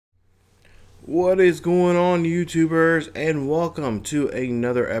What is going on, YouTubers, and welcome to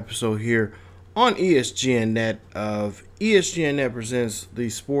another episode here on ESGNet of ESGNet presents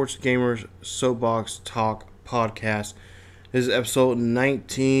the Sports Gamers Soapbox Talk podcast. This is episode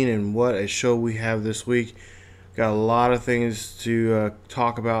 19, and what a show we have this week. Got a lot of things to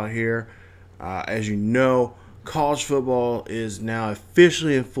talk about here. As you know, college football is now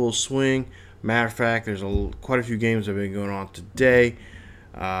officially in full swing. Matter of fact, there's quite a few games that have been going on today.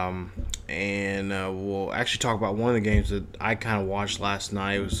 We'll actually talk about one of the games that I kind of watched last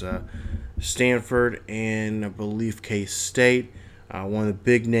night. It was Stanford and I believe K-State. One of the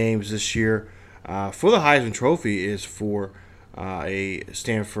big names this year for the Heisman Trophy is for a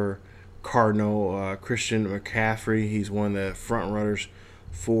Stanford Cardinal, Christian McCaffrey. He's one of the front runners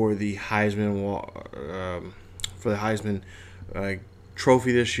for the Heisman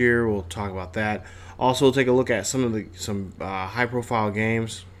Trophy this year. We'll talk about that. Also, we'll take a look at some high-profile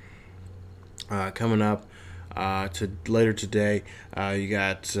games coming up later today. You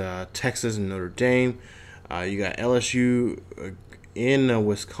got Texas and Notre Dame. You got LSU in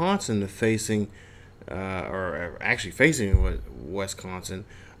Wisconsin facing Wisconsin.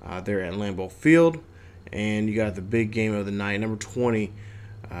 They're at Lambeau Field, and you got the big game of the night, number 20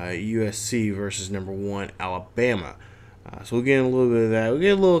 USC versus number 1 Alabama. So we'll get in a little bit of that. We'll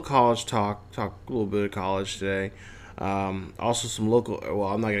get a little college talk a little bit of college today. Also some local, well,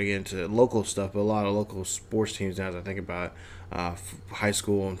 I'm not going to get into local stuff, but a lot of local sports teams now as I think about it. High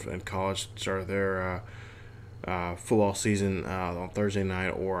school and college started their football season on Thursday night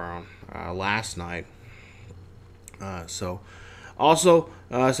or on last night. Also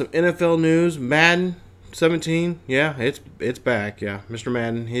some NFL news. Madden 17, yeah, it's back. Yeah, Mr.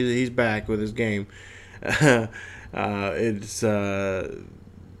 Madden, he's back with his game. It's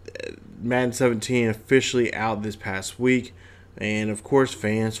Madden 17 officially out this past week, and of course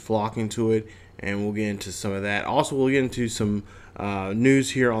fans flocking to it, and we'll get into some of that. Also, we'll get into some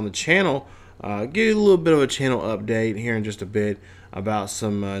news here on the channel, get a little bit of a channel update here in just a bit about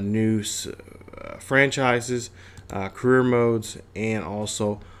some new franchises, career modes, and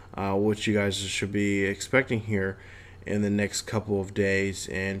also what you guys should be expecting here in the next couple of days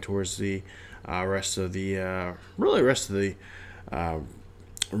and towards the rest of the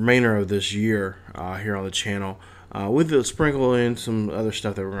remainder of this year here on the channel, with the sprinkle in some other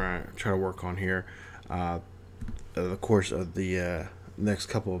stuff that we're going to try to work on here over the course of the next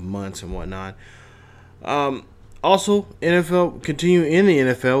couple of months and whatnot. Also, NFL, continue in the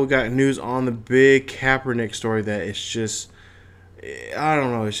NFL, we got news on the big Kaepernick story that it's just, I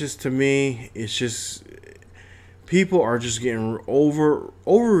don't know, it's just, to me, it's just, people are just getting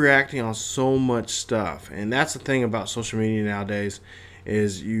overreacting on so much stuff, and that's the thing about social media nowadays.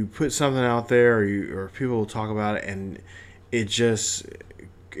 Is you put something out there, or people will talk about it, and it just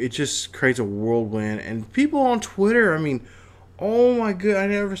creates a whirlwind. And people on Twitter, I mean, oh my god, I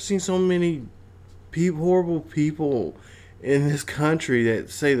never seen so many horrible people in this country that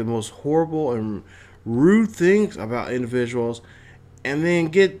say the most horrible and rude things about individuals, and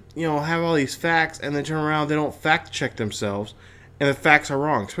then have all these facts, and then turn around, they don't fact check themselves, and the facts are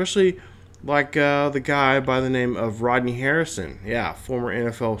wrong, especially like the guy by the name of Rodney Harrison, former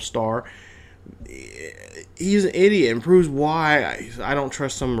NFL star. He's an idiot and proves why I don't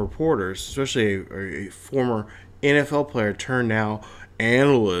trust some reporters, especially a former NFL player turned now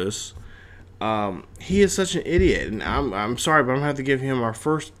analyst. He is such an idiot, and I'm sorry, but I'm going to have to give him our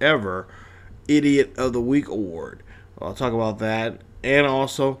first ever Idiot of the Week award. I'll talk about that, and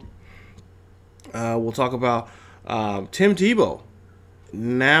also we'll talk about Tim Tebow.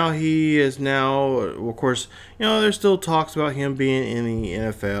 Now he is of course, there's still talks about him being in the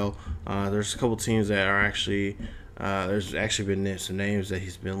NFL. There's a couple teams that are actually, there's actually been some names that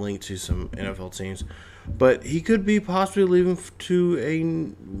he's been linked to some NFL teams. But he could be possibly leaving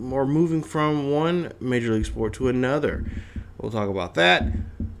or moving from one major league sport to another. We'll talk about that.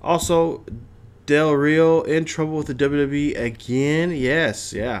 Also, Del Rio in trouble with the WWE again.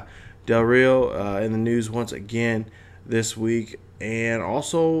 Yes, yeah. Del Rio in the news once again this week. And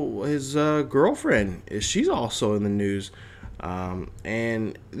also his girlfriend, she's also in the news.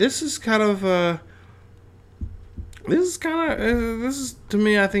 And this is to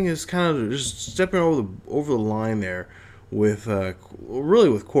me, I think is kind of just stepping over the line there with really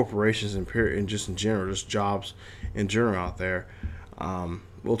with corporations and just in general, just jobs in general out there.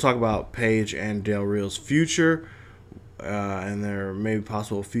 We'll talk about Paige and Del Rio's future and their maybe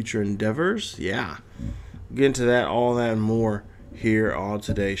possible future endeavors. Yeah, get into that, all that, and more here on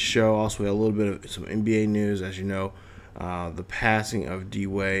today's show. Also, we have a little bit of some NBA news, as you know, the passing of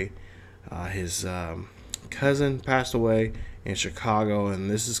D-Wade. His cousin passed away in Chicago, and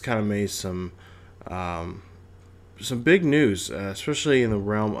this has kind of made some big news, especially in the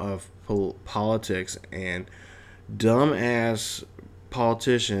realm of politics and dumb-ass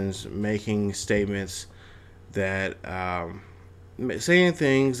politicians making statements that saying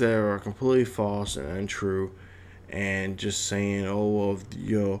things that are completely false and untrue, and just saying, "Oh well,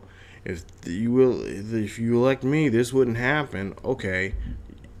 if you elect me, this wouldn't happen." Okay,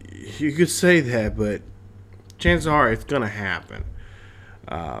 you could say that, but chances are it's gonna happen.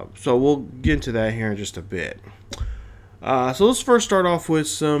 So we'll get into that here in just a bit. So let's first start off with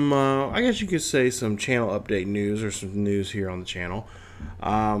some, I guess you could say, some channel update news, or some news here on the channel.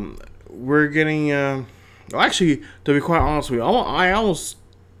 We're getting, well, actually, to be quite honest with you, I almost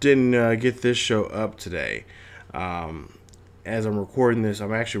didn't get this show up today. As I'm recording this,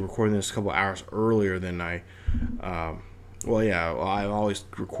 I'm actually recording this a couple hours earlier than I, I always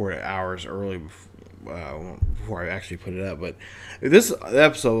record hours early before I actually put it up. But this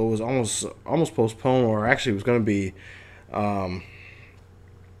episode was almost postponed, or actually was going to be, I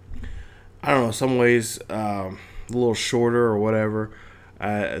don't know, some ways a little shorter or whatever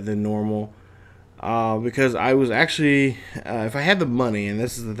than normal. Because I was actually, if I had the money, and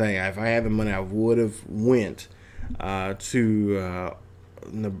this is the thing, if I had the money, I would have went to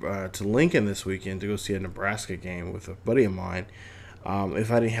Lincoln this weekend to go see a Nebraska game with a buddy of mine.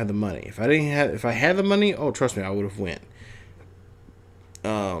 If I didn't have the money, if I had the money, oh, trust me, I would have went.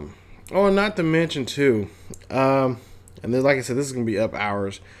 And not to mention too, and then, like I said, this is gonna be up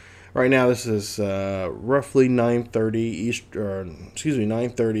hours. Right now, this is roughly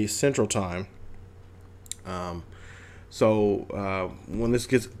 9:30 Central Time. So when this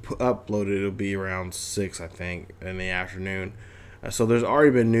gets uploaded, it'll be around 6, I think, in the afternoon. So there's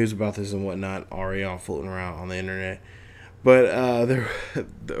already been news about this and whatnot already on floating around on the internet. But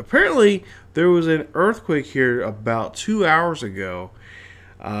apparently there was an earthquake here about 2 hours ago.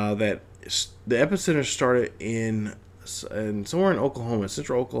 That the epicenter started in somewhere in Oklahoma,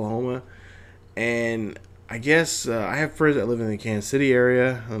 central Oklahoma, and I guess I have friends that live in the Kansas City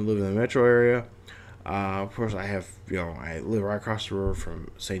area. I live in the metro area. Of course, I have, I live right across the river from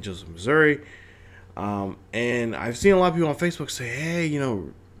St. Joseph, Missouri, and I've seen a lot of people on Facebook say, "Hey,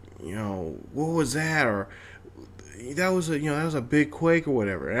 what was that?" Or that was a big quake or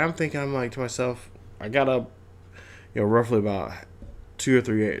whatever. And I'm like to myself, I got up, roughly about about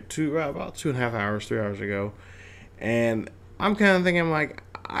 2.5 hours, 3 hours ago, and I'm kind of thinking, like,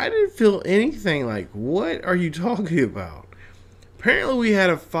 I didn't feel anything. Like, what are you talking about? Apparently, we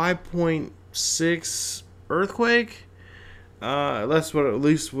had a 5.6 earthquake. That's what at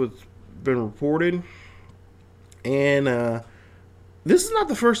least what's been reported, and this is not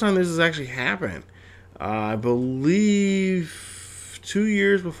the first time this has actually happened. I believe 2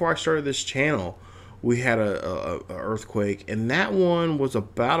 years before I started this channel, we had a earthquake, and that one was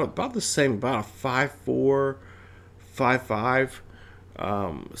about the same, about a 5.4, 5.5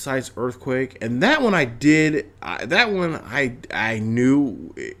 size earthquake. And that one I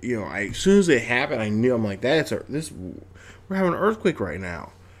knew, as soon as it happened, I knew. I'm like, we're having an earthquake right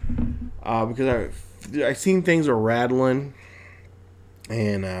now, because I seen things are rattling.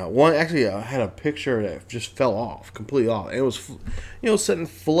 And one actually, I had a picture that just fell off, completely off. And it was, sitting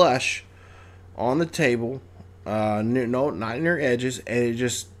flush on the table, not near edges, and it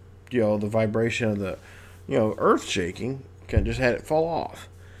just, the vibration of the, earth shaking, kind of just had it fall off,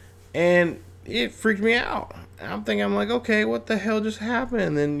 and it freaked me out. I'm like, okay, what the hell just happened?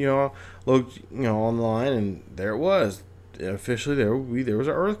 And then, I looked, online, and there it was. Officially, there was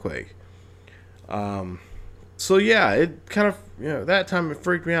an earthquake. So yeah, it kind of, that time it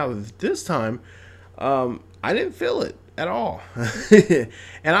freaked me out. But this time, I didn't feel it at all.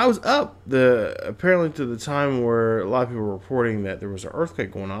 And I was up apparently to the time where a lot of people were reporting that there was an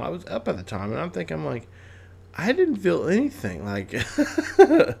earthquake going on. I was up at the time, and I'm like, I didn't feel anything. Like,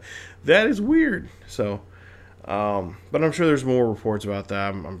 that is weird. So, but I'm sure there's more reports about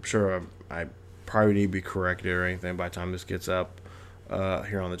that. I'm sure I probably need to be corrected or anything by the time this gets up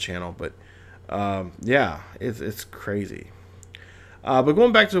here on the channel. But yeah, it's crazy. But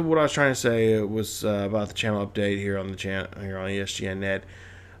going back to what I was trying to say, it was about the channel update here on the channel, here on ESGNet.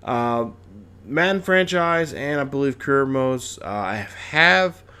 Madden franchise and I believe career modes. I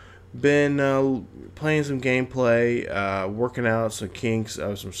have been playing some gameplay, working out some kinks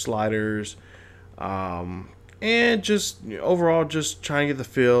of some sliders, and just overall just trying to get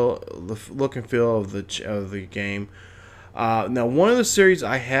the look and feel of the game. Now, one of the series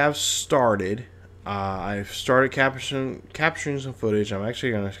I have started. I've started capturing some footage. I'm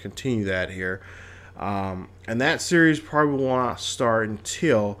actually going to continue that here. And that series probably will not start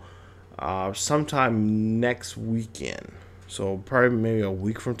until sometime next weekend. So probably maybe a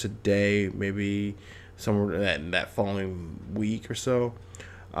week from today, maybe somewhere that following week or so.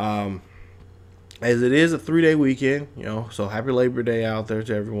 As it is a 3-day weekend, so happy Labor Day out there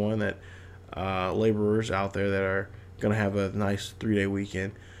to everyone that laborers out there that are gonna have a nice 3-day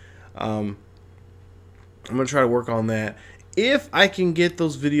weekend. I'm gonna try to work on that. If I can get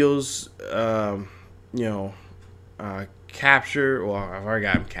those videos, captured, well, I've already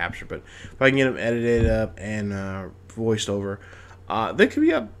got them captured, but if I can get them edited up and voiced over, they could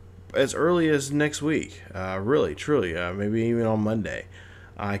be up as early as next week. Really, truly, maybe even on Monday.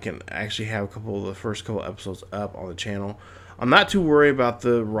 I can actually have the first couple episodes up on the channel. I'm not too worried about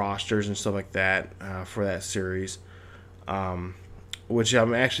the rosters and stuff like that for that series, which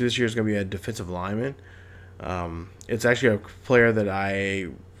I'm actually this year is going to be a defensive lineman. It's actually a player that I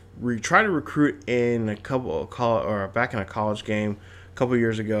tried to recruit in back in a college game a couple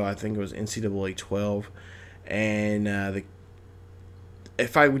years ago. I think it was NCAA 12, and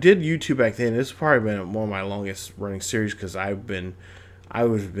if I did YouTube back then, this has probably been one of my longest running series because I would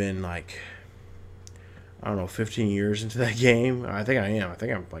have been like, I don't know, 15 years into that game. I think I am. I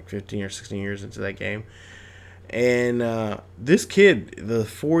think I'm like 15 or 16 years into that game. And this kid, the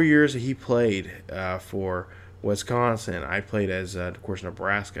 4 years that he played for Wisconsin, I played as, of course,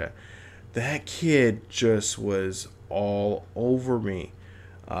 Nebraska. That kid just was all over me.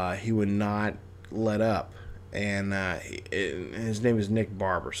 He would not let up. And his name is Nick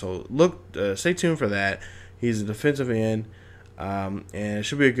Barber. So stay tuned for that. He's a defensive end. And it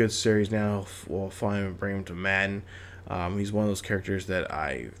should be a good series. Now we'll finally bring him to Madden. He's one of those characters that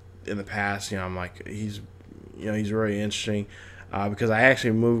in the past, I'm like, he's really interesting because I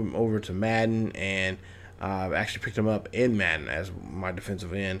actually moved him over to Madden, and I've actually picked him up in Madden as my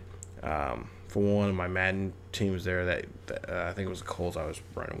defensive end for one of my Madden teams there that I think it was the Colts I was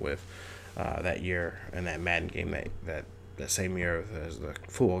running with that year in that Madden game that same year as the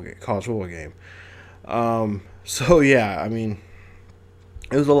college football game. So yeah, I mean,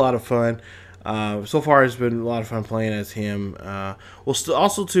 it was a lot of fun. So far, it's been a lot of fun playing as him.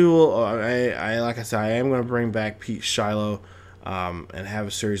 Also too, like I said, I am going to bring back Pete Shiloh and have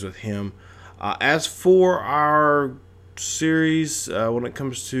a series with him. As for our series, when it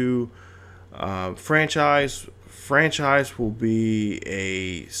comes to franchise will be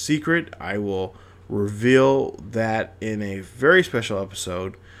a secret. I will reveal that in a very special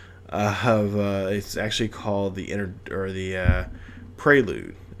episode of it's actually called the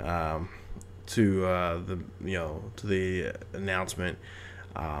prelude to the announcement.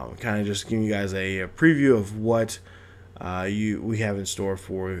 Kind of just giving you guys a preview of what we have in store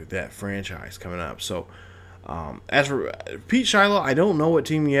for that franchise coming up. So as for Pete Shiloh, I don't know what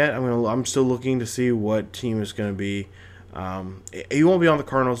team yet. I'm still looking to see what team is going to be. He won't be on the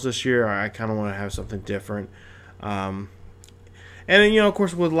Cardinals this year. I kind of want to have something different. And then, of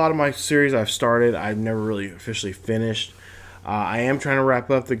course, with a lot of my series I've started, I've never really officially finished. I am trying to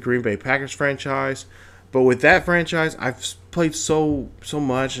wrap up the Green Bay Packers franchise, but with that franchise, I've played so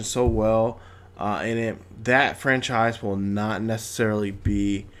much and so well in it. That franchise will not necessarily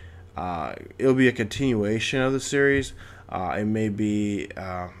be. It'll be a continuation of the series. It may be.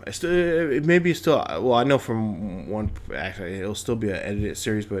 It may be still. Well, I know from one. Actually, it'll still be an edited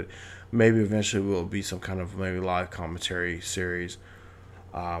series, but maybe eventually will be some kind of maybe live commentary series,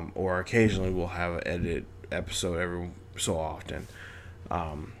 or occasionally we'll have an edited episode every so often.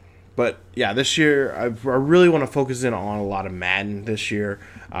 But yeah, this year I really want to focus in on a lot of Madden this year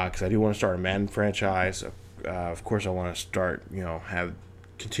because I do want to start a Madden franchise. Of course, I want to start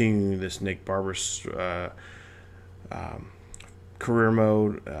continuing this Nick Barber's career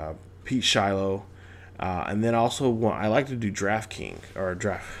mode, Pete Shiloh, and then also I like to do DraftKings,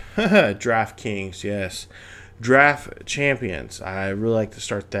 yes, Draft Champions. I really like to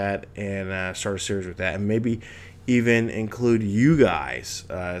start that and start a series with that, and maybe even include you guys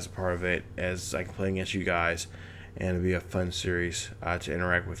as a part of it, as I can play against you guys, and it'll be a fun series to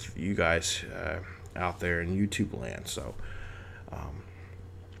interact with you guys out there in YouTube land. So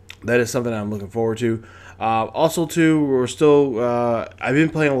that is something I'm looking forward to. Also, too, we're still. I've been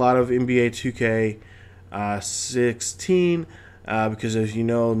playing a lot of NBA 2K16 because, as you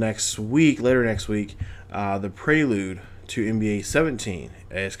know, later next week, the prelude to NBA 17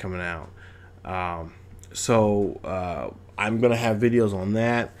 is coming out. So I'm gonna have videos on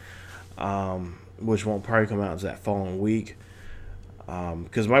that, which won't probably come out that following week,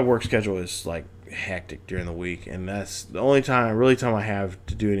 because my work schedule is like hectic during the week, and that's the only time I have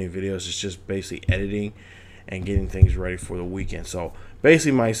to do any videos is just basically editing and getting things ready for the weekend. So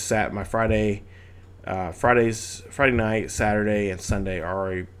basically, my Friday night, Saturday, and Sunday are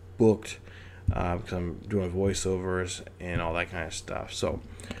already booked because I'm doing voiceovers and all that kind of stuff. So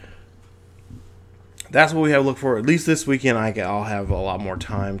that's what we have to look for. At least this weekend, I'll have a lot more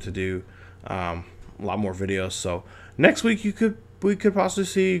time to do a lot more videos. So next week, we could possibly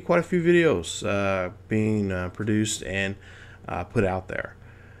see quite a few videos being produced and put out there.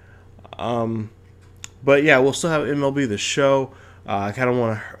 But yeah, we'll still have MLB the Show. I kind of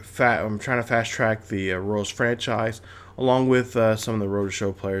want to. I'm trying to fast track the Royals franchise, along with some of the Road to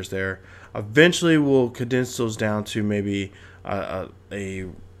Show players there. Eventually, we'll condense those down to maybe a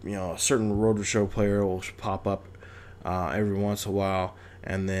certain Road to Show player will pop up every once in a while,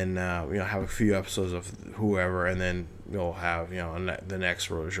 and then have a few episodes of whoever, and then you'll have the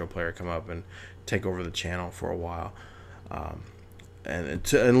next Road to Show player come up and take over the channel for a while,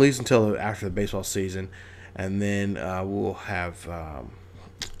 and at least until after the baseball season, and then we'll have a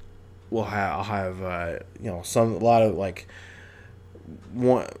lot of like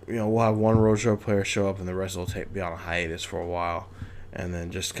one we'll have one Road to Show player show up, and the rest will be on a hiatus for a while, and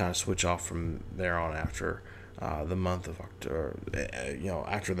then just kind of switch off from there on after the month of October,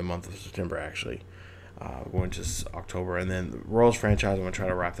 after the month of September, actually, going to October. And then the Royals franchise, I'm going to try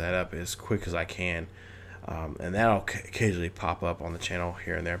to wrap that up as quick as I can. And that'll occasionally pop up on the channel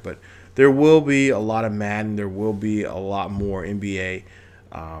here and there. But there will be a lot of Madden. There will be a lot more NBA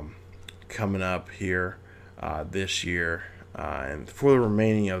coming up here this year. And for the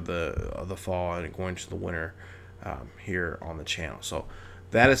remaining of the fall and going to the winter here on the channel. So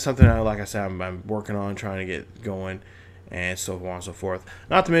that is something like I said, I'm working on trying to get going, and so on and so forth.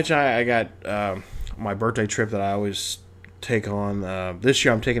 Not to mention, I got my birthday trip that I always take on. This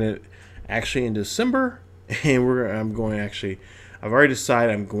year, I'm taking it actually in December, and I've already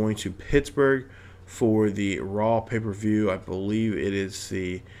decided I'm going to Pittsburgh for the Raw pay-per-view. I believe it is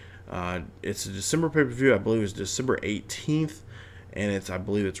it's a December pay-per-view. I believe it's December 18th, and I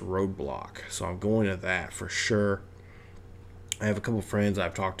believe it's Roadblock. So I'm going to that for sure. I have a couple friends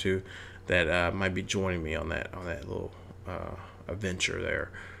I've talked to that might be joining me on that little adventure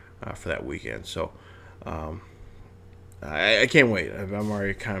there for that weekend. So I can't wait. I'm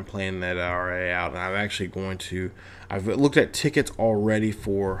already kind of planning that already out, and I'm actually I've looked at tickets already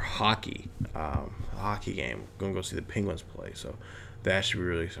for hockey, hockey game. I'm going to go see the Penguins play. So that should be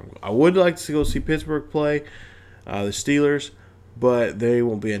really something. I would like to go see Pittsburgh play the Steelers, but they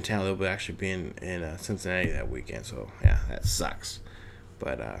won't be in town. They'll actually be in Cincinnati that weekend. So yeah, that sucks.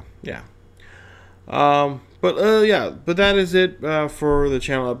 But yeah. But that is it for the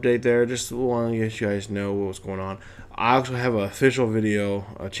channel update there. Just want to let you guys know what's going on. I also have an official video,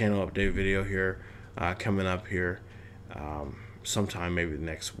 a channel update video here coming up here sometime maybe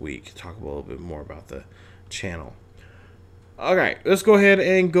next week. Talk a little bit more about the channel. Okay, let's go ahead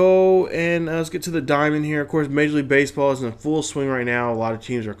and let's get to the diamond here. Of course, Major League Baseball is in full swing right now. A lot of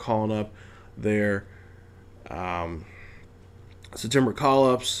teams are calling up their September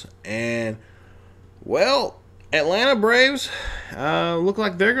call-ups, and well, Atlanta Braves look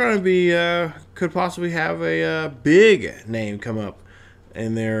like they're going to be could possibly have a big name come up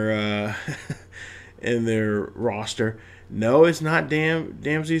in their in their roster. No, it's not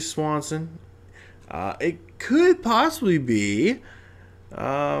Dansby Swanson. It could possibly be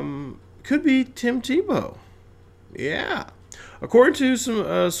Tim Tebow. Yeah, according to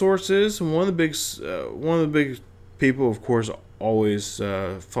some sources, one of the big people, of course, always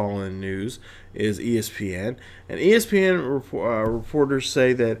following news is ESPN, and ESPN reporters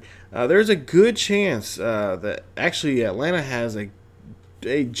say that there's a good chance that actually Atlanta has a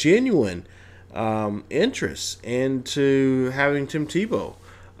genuine interest into having Tim Tebow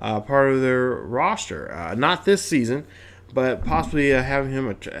part of their roster. Not this season, but possibly having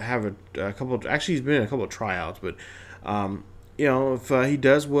him have a couple. Actually, he's been in a couple of tryouts, but if he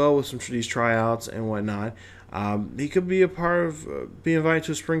does well with some of these tryouts and whatnot, he could be a part of being invited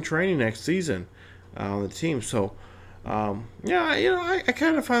to spring training next season on the team. So, I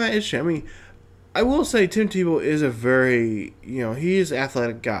kind of find that interesting. I mean, I will say Tim Tebow is a very, he is an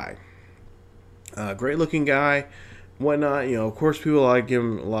athletic guy, great looking guy, whatnot. Of course, people like give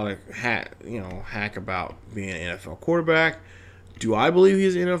him a lot of hack about being an NFL quarterback. Do I believe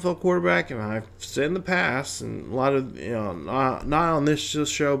he's an NFL quarterback? And I've said in the past, and a lot of not on this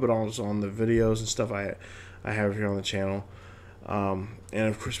show, but also on the videos and stuff I have here on the channel. And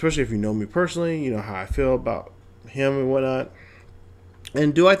especially if you know me personally, you know how I feel about him and whatnot.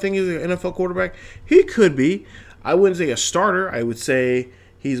 And do I think he's an NFL quarterback? He could be. I wouldn't say a starter. I would say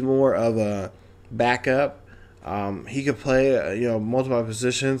he's more of a backup. He could play, multiple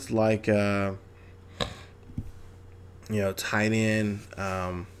positions like, tight end,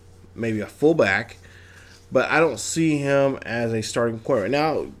 maybe a fullback. But I don't see him as a starting quarterback.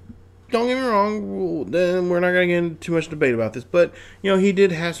 Now, don't get me wrong. Then we're not going to get into too much debate about this, but he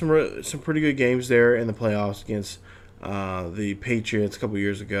did have some pretty good games there in the playoffs against the Patriots a couple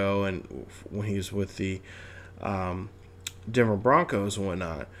years ago, and when he was with the Denver Broncos and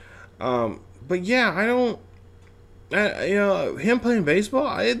whatnot. But yeah, I don't. Him playing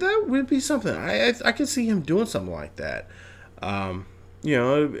baseball, that would be something. I could see him doing something like that. And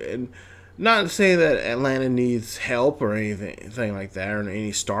not to say that Atlanta needs help or anything like that, or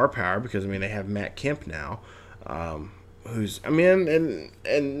any star power, because they have Matt Kemp now, and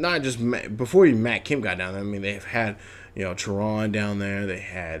not just before Matt Kemp got down there. They've had Teron down there. They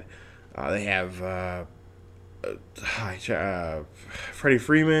have Freddie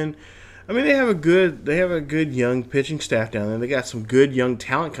Freeman. They have a good young pitching staff down there. They got some good young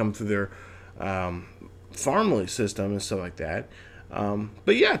talent coming through their farm league system and stuff like that.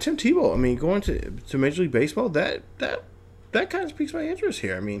 But yeah, Tim Tebow. Going to Major League Baseball, that kind of piques my interest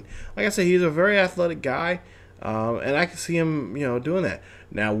here. Like I said, he's a very athletic guy, and I can see him doing that.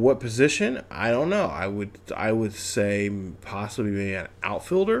 Now, what position? I don't know. I would say possibly maybe an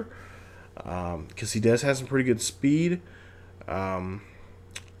outfielder, because he does have some pretty good speed.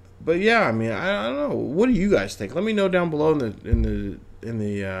 But yeah, I don't know. What do you guys think? Let me know down below in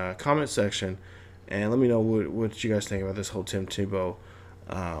the comment section, and let me know what you guys think about this whole Tim Tebow,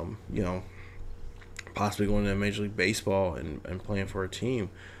 possibly going to Major League Baseball and playing for a team.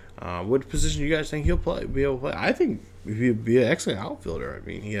 What position do you guys think he'll be able to play? I think he'd be an excellent outfielder.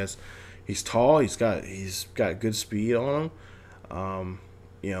 He's tall. He's got good speed on him.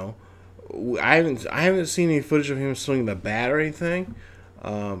 I haven't seen any footage of him swinging the bat or anything.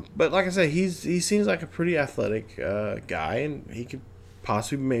 But like I said, he seems like a pretty athletic guy, and he could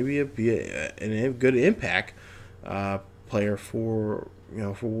possibly maybe be a good impact player for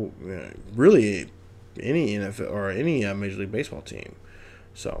really any NFL or any Major League Baseball team.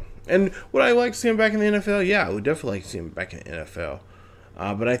 So, and would I like to see him back in the NFL? Yeah, I would definitely like to see him back in the NFL.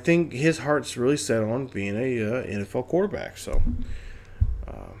 But I think his heart's really set on being a NFL quarterback. So,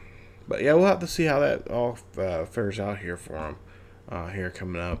 but yeah, we'll have to see how that all fares out here for him. Here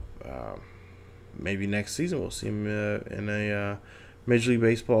coming up, maybe next season we'll see him in a Major League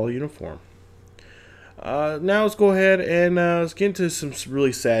Baseball uniform. Now let's go ahead and let's get into some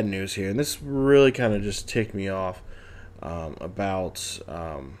really sad news here, and this really kind of just ticked me off about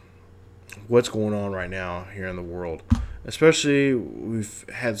what's going on right now here in the world. Especially, we've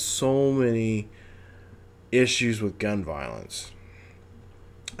had so many issues with gun violence.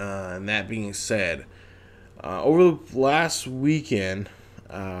 And that being said, over the last weekend,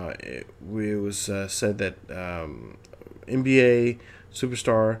 it was said that NBA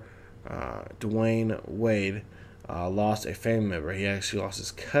superstar Dwayne Wade lost a family member. He actually lost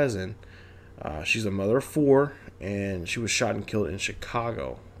his cousin. She's a mother of 4, and she was shot and killed in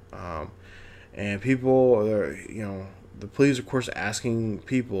Chicago. And people, the police, of course, asking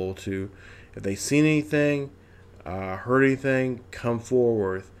people to, if they seen anything, heard anything, come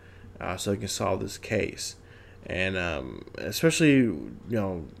forward so they can solve this case. And especially,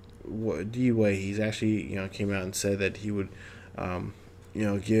 D-Way, he's actually, came out and said that he would,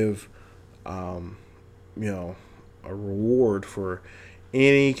 give, a reward for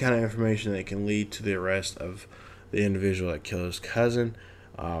any kind of information that can lead to the arrest of the individual that killed his cousin.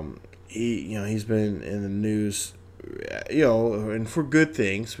 He's been in the news, and for good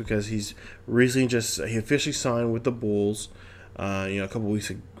things, because he's recently he officially signed with the Bulls, a couple weeks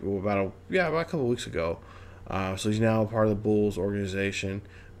ago, about a couple weeks ago. So he's now a part of the Bulls organization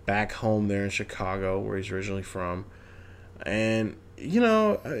back home there in Chicago, where he's originally from. And,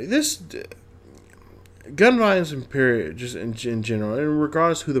 this gun violence in period, just in general, and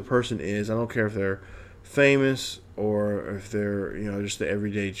regardless who the person is, I don't care if they're famous or if they're, just the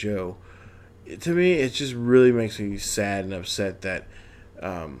everyday Joe. To me, it just really makes me sad and upset that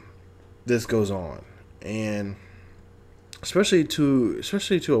this goes on. And especially to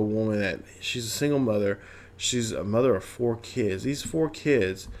a woman that she's a single mother. She's a mother of 4 kids. These 4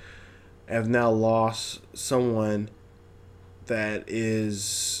 kids have now lost someone that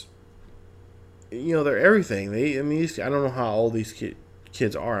is, they're everything. I don't know how old these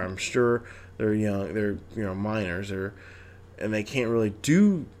kids are. I'm sure they're young. They're, minors. And they can't really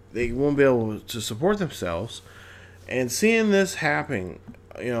they won't be able to support themselves. And seeing this happening,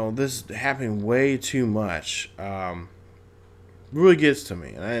 this happening way too much, really gets to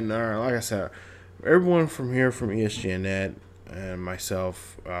me. And like I said, everyone from here, from ESGNet and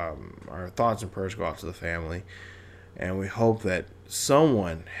myself, our thoughts and prayers go out to the family. And we hope that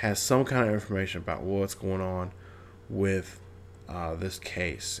someone has some kind of information about what's going on with this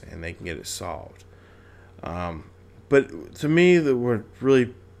case, and they can get it solved. But to me, what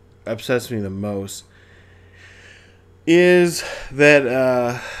really upsets me the most is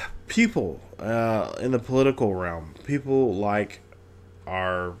that people in the political realm, people like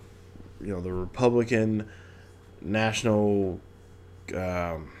our, the Republican National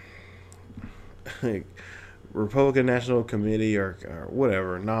Republican National Committee or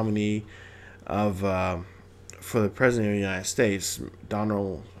whatever nominee of for the president of the United States,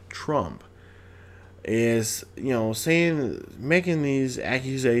 Donald Trump, is making these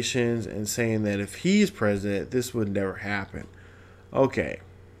accusations and saying that if he's president, this would never happen. Okay,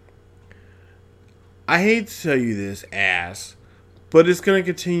 I hate to tell you this, but it's going to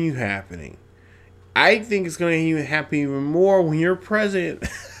continue happening. I think it's going to even happen even more when you're president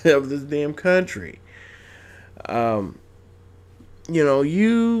of this damn country. You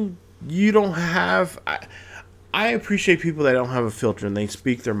don't have. I appreciate people that don't have a filter and they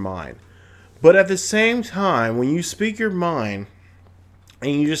speak their mind. But at the same time, when you speak your mind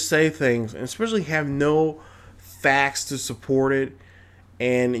and you just say things, and especially have no facts to support it,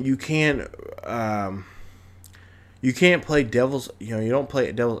 and you can't play devil's, you don't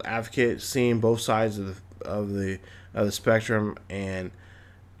play devil's advocate, seeing both sides of the spectrum, and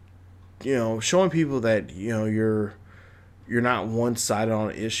showing people that you're not one-sided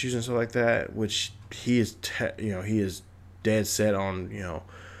on issues and stuff like that, which he is dead set on,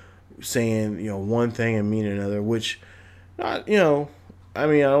 saying one thing and meaning another, which not I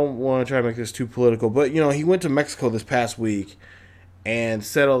don't want to try to make this too political, but he went to Mexico this past week and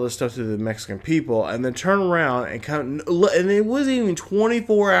said all this stuff to the Mexican people, and then turned around and and it wasn't even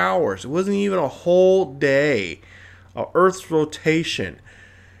 24 hours, it wasn't even a whole day of Earth's rotation,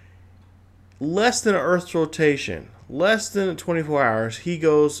 less than an Earth's rotation, less than 24 hours, he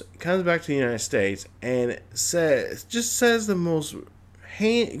comes back to the United States and says the most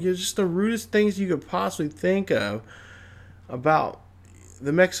just the rudest things you could possibly think of about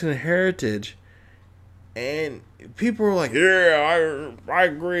the Mexican heritage, and people were like, "Yeah, I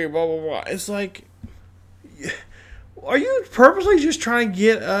agree." Blah blah blah. It's like, are you purposely just trying to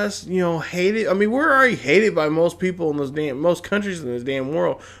get us, hated? I mean, we're already hated by most people in most countries in this damn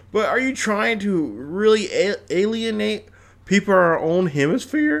world. But are you trying to really alienate people in our own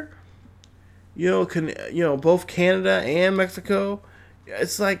hemisphere? Both Canada and Mexico.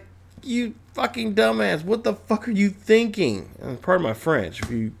 It's like, you fucking dumbass. What the fuck are you thinking? Pardon my French.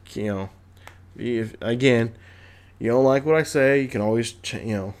 If again, you don't like what I say, you can always,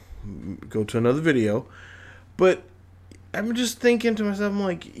 go to another video. But I'm just thinking to myself, I'm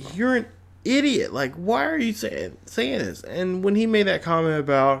like, you're an idiot. Like, why are you saying this? And when he made that comment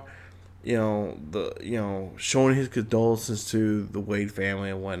about, showing his condolences to the Wade family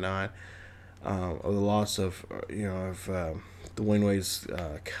and whatnot, of the loss of, Dwayne Wade's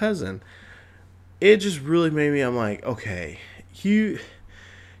cousin, it just really made me. I'm like, okay, you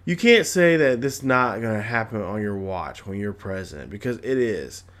can't say that this is not gonna happen on your watch when you're president, because it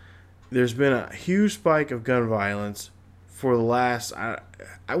is. There's been a huge spike of gun violence for the last. I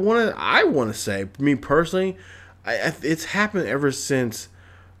want to say, me personally, it's happened ever since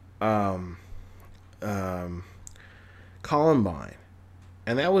Columbine,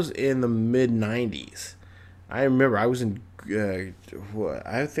 and that was in the mid '90s. I remember I was in I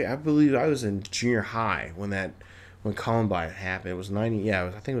believe I was in junior high when Columbine happened. It was 90. Yeah,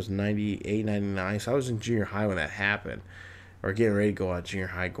 I think it was 98, 99. So I was in junior high when that happened, or getting ready to go out of junior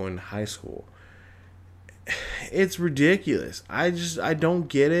high, going to high school. It's ridiculous. I don't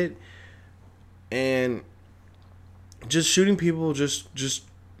get it. And just shooting people just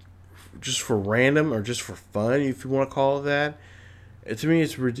for random, or just for fun, if you want to call it that, to me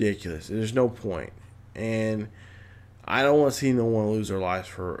it's ridiculous. There's no point. And I don't want to see I don't want to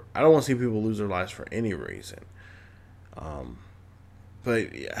see people lose their lives for any reason.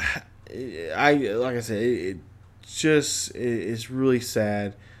 But yeah, like I said, it's really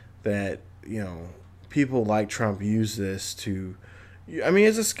sad that people like Trump use this to.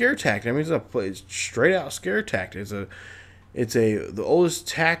 It's a scare tactic. It's straight out scare tactic. It's the oldest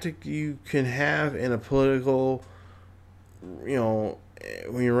tactic you can have in a political, when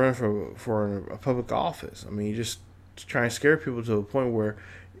you're running for a public office. You just try and scare people to the point where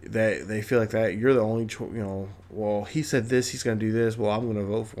they feel like that you're the only well, he said this, he's going to do this, well, I'm going to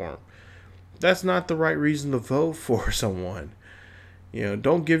vote for him. That's not the right reason to vote for someone.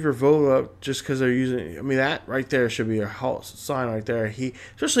 Don't give your vote up just because they're using. That right there should be a sign right there.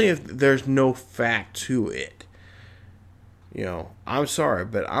 Especially if there's no fact to it. I'm sorry,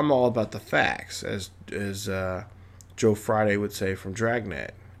 but I'm all about the facts, as Joe Friday would say from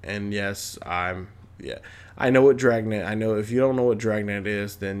Dragnet. And yes, I know what Dragnet. I know if you don't know what Dragnet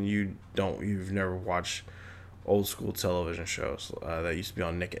is, then you've never watched old school television shows that used to be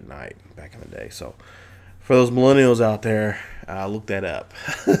on Nick at Night back in the day. So for those millennials out there, look that up.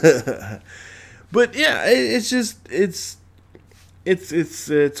 But yeah, it's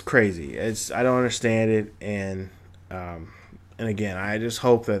crazy. I don't understand it, and again, I just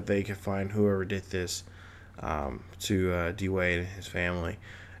hope that they can find whoever did this to D-Wade and his family,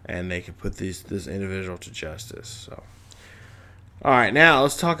 and they can put this individual to justice. So, all right, now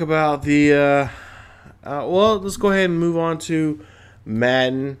let's talk about the. Let's go ahead and move on to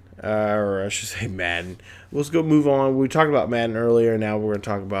Madden, or I should say Madden. Let's move on. We talked about Madden earlier. Now we're going to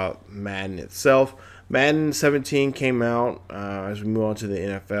talk about Madden itself. Madden 17 came out as we move on to the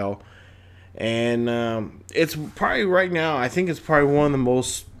NFL. And it's probably right now, I think it's probably one of the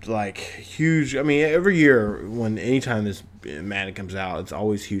most huge. I mean, every year anytime this Madden comes out, it's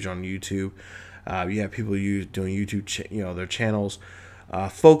always huge on YouTube. You have people doing YouTube, their channels,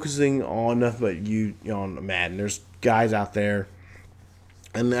 focusing on nothing but on Madden. There's guys out there.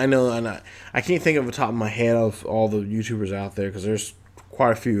 And I know, I can't think of the top of my head of all the YouTubers out there, because there's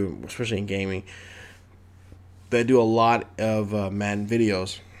quite a few, especially in gaming, that do a lot of Madden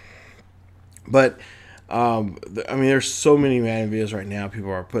videos. But I mean, there's so many Madden videos right now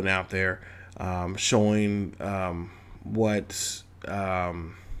people are putting out there, showing what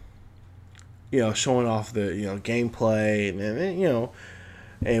showing off the gameplay and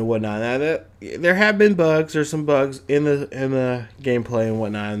and whatnot. Now, there have been bugs. There's some bugs in the gameplay and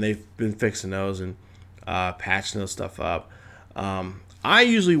whatnot, and they've been fixing those and patching those stuff up. I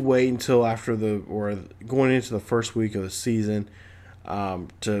usually wait until after going into the first week of the season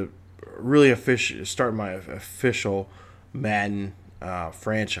to really start my official Madden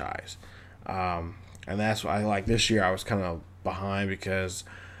franchise, and that's why this year I was kind of behind, because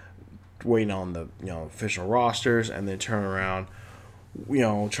waiting on the official rosters, and then turn around.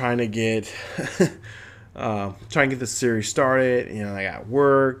 Trying to get the series started. I got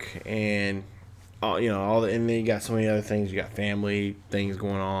work and and then you got so many other things. You got family things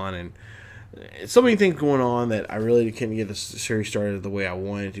going on, and so many things going on that I really couldn't get the series started the way I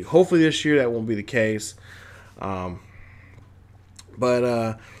wanted to. Hopefully this year that won't be the case. But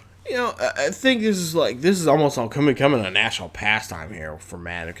I think this is almost becoming a national pastime here for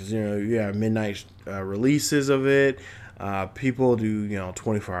Madden, because you have midnight releases of it. People do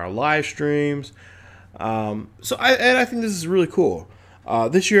 24-hour live streams. So I think this is really cool.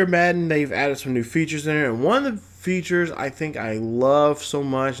 This year Madden, they've added some new features in there, and one of the features I think I love so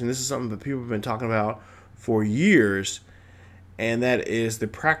much, and this is something that people have been talking about for years, and that is the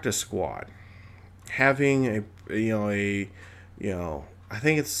practice squad. Having I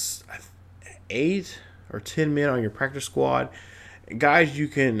think it's 8 or 10 men on your practice squad, guys you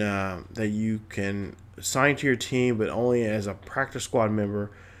can that you can assign to your team, but only as a practice squad member,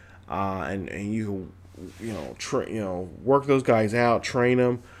 and you work those guys out, train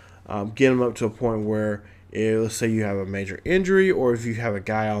them, get them up to a point where, let's say you have a major injury, or if you have a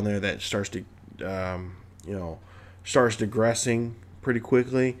guy on there that starts digressing pretty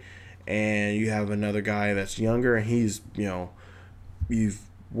quickly, and you have another guy that's younger, and he's you've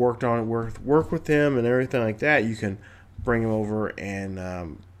worked on it, work with him and everything like that, you can bring him over and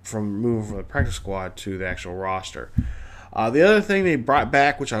moving from the practice squad to the actual roster. The other thing they brought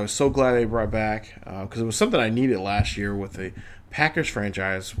back, which I was so glad they brought back, because it was something I needed last year with the Packers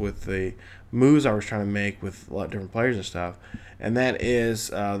franchise, with the moves I was trying to make with a lot of different players and stuff, and that is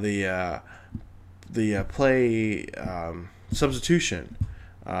the play substitution,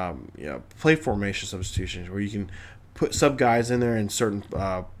 play formation substitutions, where you can put sub guys in there in certain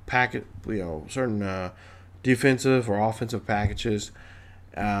certain defensive or offensive packages.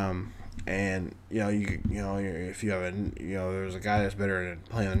 And if you have there's a guy that's better at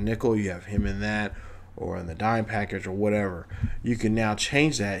playing a nickel, you have him in that, or in the dime package or whatever. You can now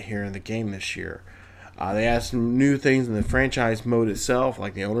change that here in the game this year. They added some new things in the franchise mode itself,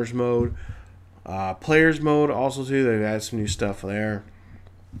 like the owners mode, players mode also too. They've added some new stuff there.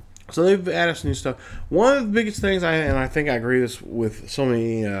 So they've added some new stuff. One of the biggest things, I think I agree with so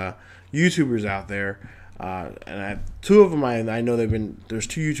many YouTubers out there. Two of them I know there's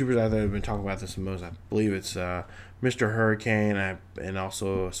two YouTubers out there that have been talking about this the most. I believe it's Mr. Hurricane and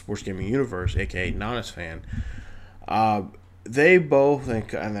also Sports Gaming Universe, aka Nanas Fan. They both,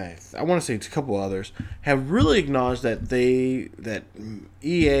 and I want to say it's a couple others, have really acknowledged that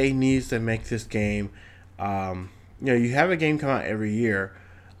EA needs to make this game. You have a game come out every year.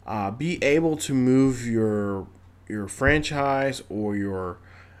 Be able to move your franchise or your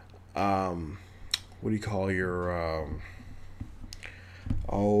what do you call your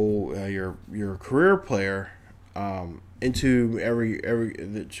career player into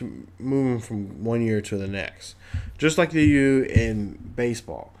moving from one year to the next, just like they do in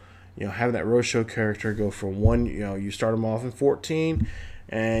baseball. Having that roadshow character go from one, you start them off in 14,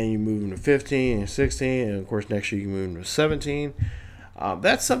 and you move them to 15 and 16, and of course next year you move them to 17.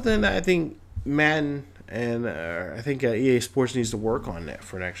 That's something that I think Madden and I think EA Sports needs to work on that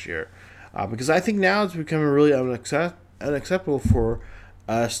for next year, because I think now it's becoming really unacceptable for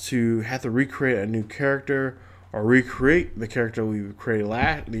us to have to recreate a new character or recreate the character we created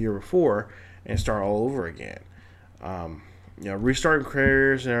the year before and start all over again. Restarting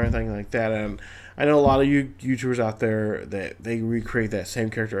careers and everything like that. And I know a lot of you YouTubers out there that they recreate that same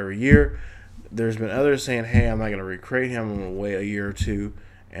character every year. There's been others saying, hey, I'm not going to recreate him. I'm going to wait a year or two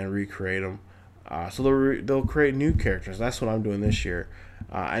and recreate him. So they'll create new characters. That's what I'm doing this year.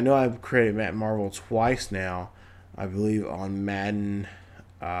 I know I've created Matt Marvel twice now. I believe on Madden,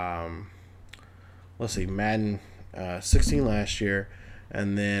 Madden 16 last year,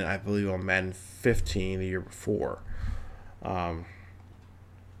 and then I believe on Madden 15 the year before.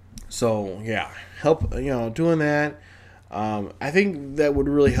 So yeah, help doing that. I think that would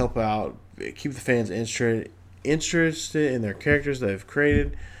really help out, keep the fans interested in their characters that they've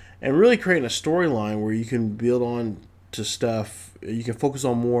created, and really creating a storyline where you can build on to stuff. You can focus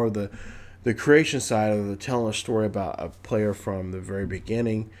on more of the creation side of telling a story about a player from the very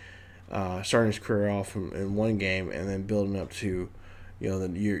beginning, starting his career off in one game and then building up to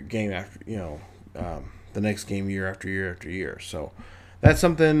the game after the next game year after year after year. So that's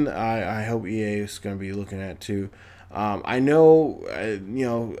something I hope EA is going to be looking at too. I know,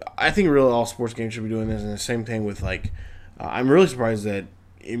 I think really all sports games should be doing this, and the same thing with I'm really surprised that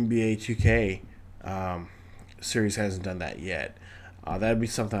NBA 2K series hasn't done that yet. That'd be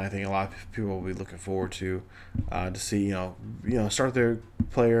something I think a lot of people will be looking forward to see. Start their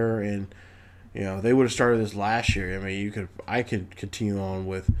player, and they would have started this last year. I mean, I could continue on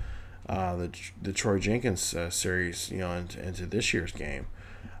with the Troy Jenkins series, into this year's game.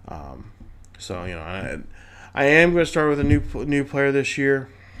 I am going to start with a new player this year,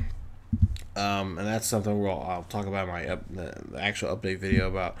 and that's something I'll talk about in the actual update video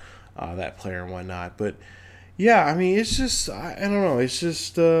about that player and whatnot. But yeah, I mean, it's just I don't know, it's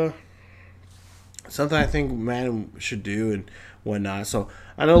just something I think Madden should do and whatnot. So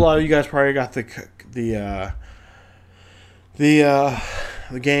I know a lot of you guys probably got the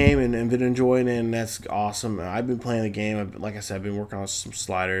game and been enjoying it, and that's awesome. I've been playing the game. Like I said, I've been working on some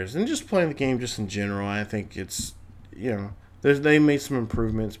sliders and just playing the game just in general. I think it's they made some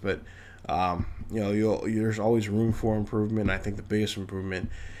improvements, but there's always room for improvement. I think the biggest improvement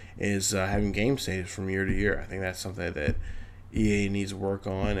is having game saves from year to year. I think that's something that EA needs to work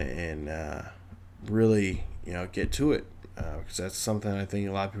on and really get to it, because that's something I think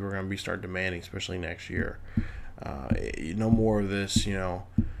a lot of people are going to start demanding, especially next year. No more of this, because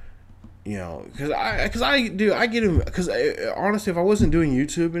I get him. Because honestly, if I wasn't doing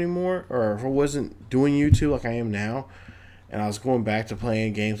YouTube anymore, or if I wasn't doing YouTube like I am now, and I was going back to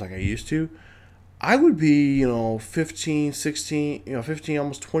playing games like I used to, I would be 15, 16, 15,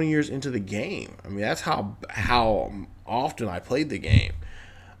 almost 20 years into the game. I mean, that's how often I played the game.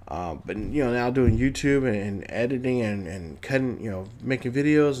 But now doing YouTube and editing and cutting, making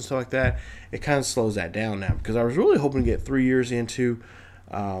videos and stuff like that, it kind of slows that down now, because I was really hoping to get 3 years into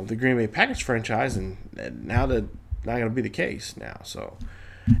the Green Bay Packers franchise, and now that's not going to be the case now. So,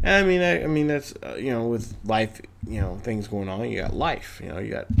 and I mean that's with life, things going on. You got life,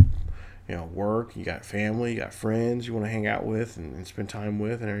 you got work, you got family, you got friends you want to hang out with and spend time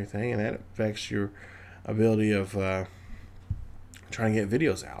with and everything, and that affects your ability of trying to get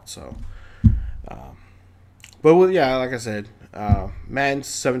videos out. So like I said, Madden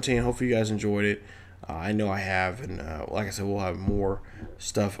 17, hopefully you guys enjoyed it. I know I have, and like I said, we'll have more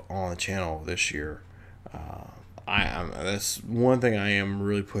stuff on the channel this year. That's one thing I am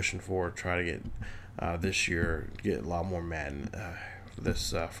really pushing for, try to get this year, get a lot more Madden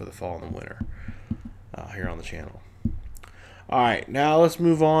for the fall and the winter here on the channel. Alright, now let's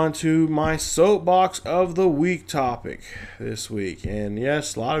move on to my soapbox of the week topic this week. And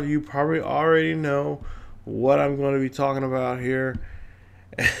yes, a lot of you probably already know what I'm going to be talking about here.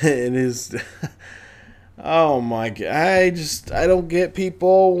 It is oh my god, I don't get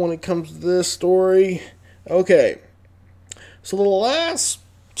people when it comes to this story. Okay, so the last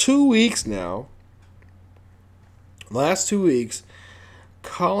 2 weeks,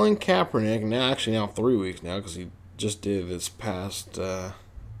 Colin Kaepernick, now 3 weeks now, because he just did this past what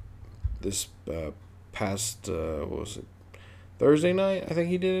was it, Thursday night, I think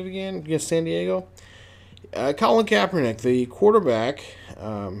he did it again against San Diego. Colin Kaepernick, the quarterback,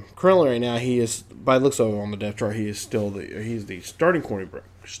 currently right now he is, by the looks of it on the depth chart, he is still he's the starting quarterback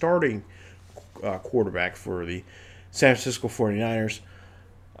for the San Francisco 49ers.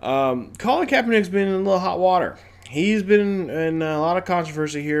 Colin Kaepernick's been in a little hot water. He's been in a lot of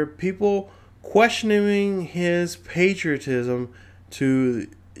controversy here. People questioning his patriotism to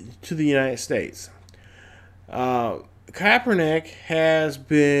the United States. Kaepernick has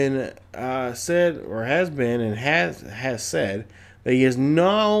been said that he is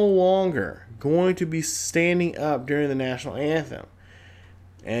no longer going to be standing up during the national anthem.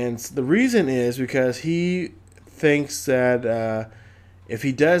 And the reason is because he thinks that if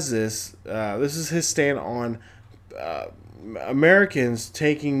he does this, this is his stand on Americans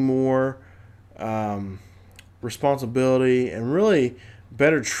taking more responsibility and really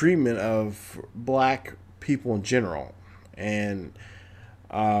better treatment of black people in general. And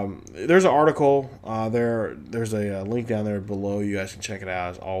there's an article there's a link down there below. You guys can check it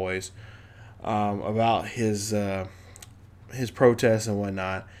out as always, about his protests and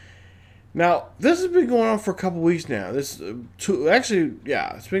whatnot. Now, this has been going on for a couple weeks now. It's been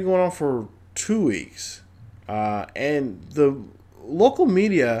going on for 2 weeks, and the local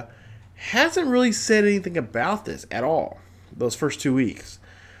media hasn't really said anything about this at all those first 2 weeks.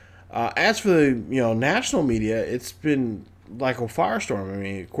 As for the national media, it's been like a firestorm. I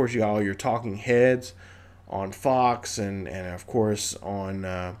mean, of course, you got all your talking heads on Fox and of course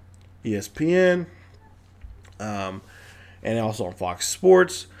on ESPN, and also on Fox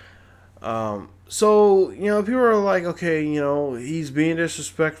Sports. So people are like, okay, he's being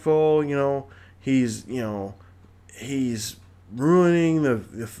disrespectful. He's ruining the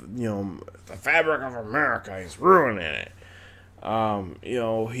fabric of America. He's ruining it.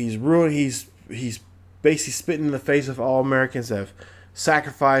 He's basically spitting in the face of all Americans that have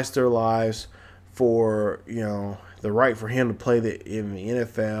sacrificed their lives for, the right for him to play in the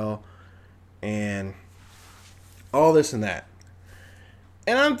NFL and all this and that.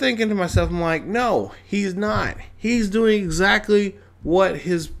 And I'm thinking to myself, I'm like, no, he's not. He's doing exactly what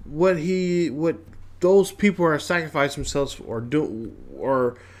those people are sacrificing themselves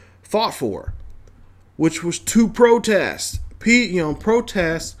or fought for, which was to protest.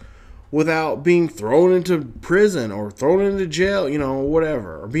 Protest without being thrown into prison or thrown into jail,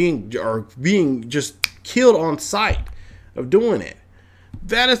 whatever, or being just killed on sight of doing it.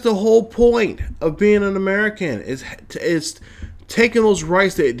 That is the whole point of being an American. Is taking those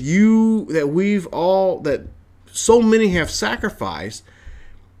rights that so many have sacrificed,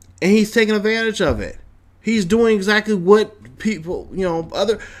 and he's taking advantage of it. He's doing exactly what people,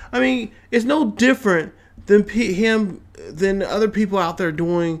 it's no different than other people out there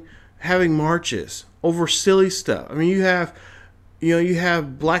having marches over silly stuff. I mean, you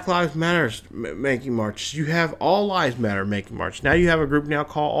have Black Lives Matter making marches. You have All Lives Matter making marches. Now you have a group now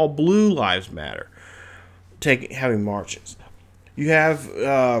called All Blue Lives Matter having marches. You have,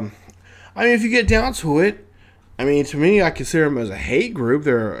 if you get down to it, to me, I consider them as a hate group.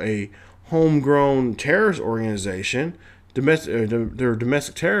 They're a homegrown terrorist organization. They're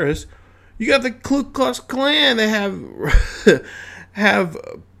domestic terrorists. You got the Ku Klux Klan. They have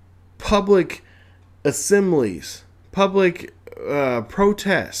public assemblies, public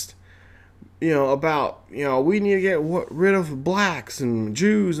protest. About we need to get rid of blacks and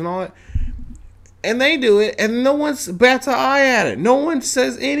Jews and all that. And they do it, and no one bats an eye at it. No one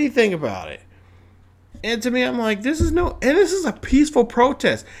says anything about it. And to me, I'm like, this is a peaceful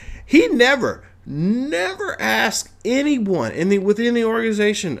protest. He never asked anyone within the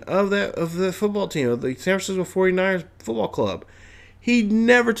organization of the football team, of the San Francisco 49ers football club. He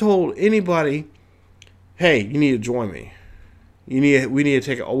never told anybody, "Hey, you need to join me. We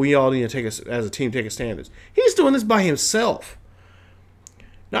all need to take as a team take a stand." He's doing this by himself.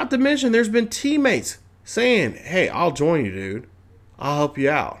 Not to mention, there's been teammates saying, "Hey, I'll join you, dude. I'll help you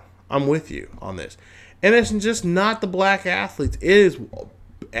out. I'm with you on this." And it's just not the black athletes. It is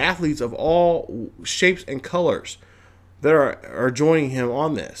athletes of all shapes and colors that are joining him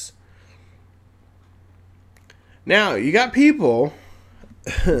on this. Now, you got people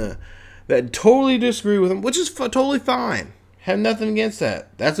that totally disagree with him, which is totally fine. Have nothing against that.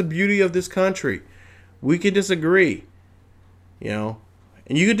 That's the beauty of this country. We could disagree, and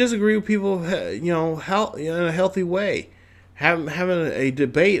you could disagree with people, in a healthy way, having a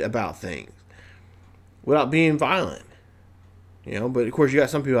debate about things without being violent, But of course, you got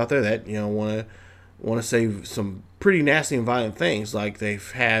some people out there that want to say some pretty nasty and violent things, like they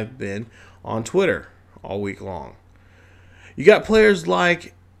have been on Twitter all week long. You got players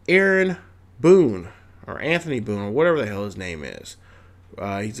like Aaron Boone or Anthony Boone or whatever the hell his name is,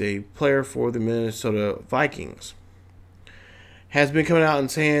 He's a player for the Minnesota Vikings. Has been coming out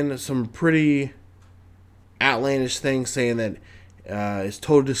and saying some pretty outlandish things, saying that it's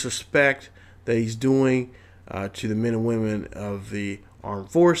total disrespect that he's doing to the men and women of the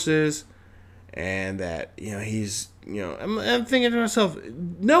armed forces, and that he's I'm thinking to myself,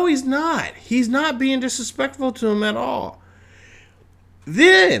 no, he's not. He's not being disrespectful to them at all.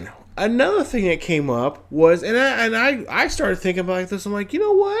 Then another thing that came up was, and I started thinking about this. I'm like, you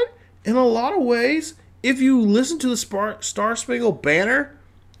know what? In a lot of ways, if you listen to the Star Spangled Banner,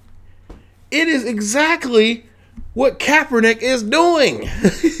 it is exactly what Kaepernick is doing.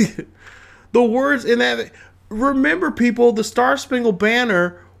 The words in that. Remember, people, the Star Spangled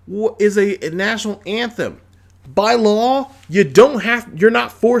Banner is a national anthem. By law, you're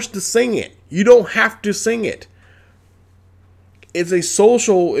not forced to sing it. You don't have to sing it. It's a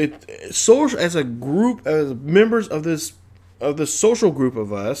social as a group, as members of the social group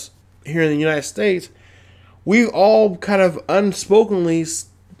of us here in the United States. We all kind of unspokenly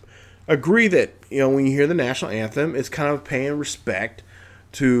agree that when you hear the national anthem, it's kind of paying respect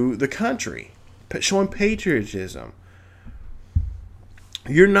to the country, showing patriotism.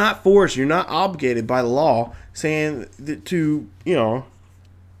 You're not forced. You're not obligated by law saying that to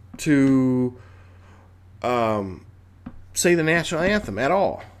say the national anthem at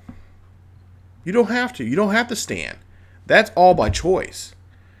all. You don't have to. You don't have to stand. That's all by choice.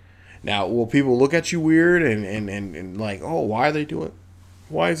 Now, will people look at you weird and like, oh, why are they doing?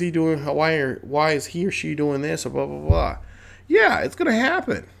 Why is he doing? Why is he or she doing this? Or blah blah blah. Yeah, it's gonna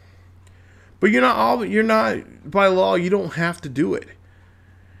happen. But you're not by law. You don't have to do it.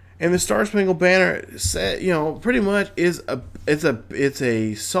 And the Star Spangled Banner said, pretty much it's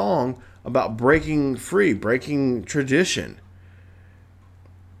a song about breaking free, breaking tradition.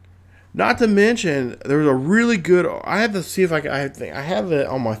 Not to mention, there was a really good. I have to see if I have it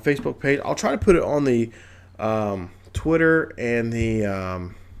on my Facebook page. I'll try to put it on the Twitter and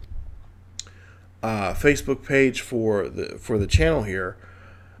the Facebook page for the channel here.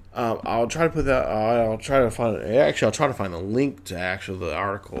 I'll try to put that. I'll try to find the link to the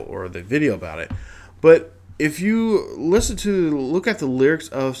article or the video about it. But if you look at the lyrics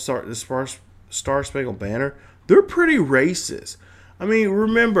of the Star Spangled Banner, they're pretty racist. I mean,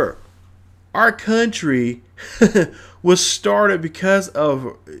 remember, our country was started because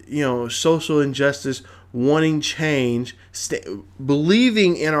of social injustice, wanting change,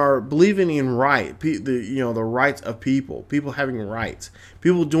 believing in the rights of people having rights,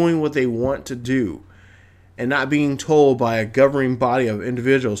 people doing what they want to do, and not being told by a governing body of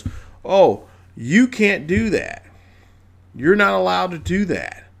individuals, oh, you can't do that. You're not allowed to do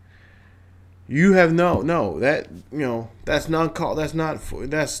that. You have that's not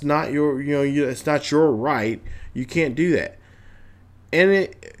your right. You can't do that. And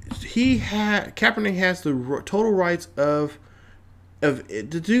Kaepernick has the total rights of to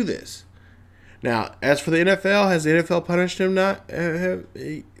do this. Now, as for the NFL, has the NFL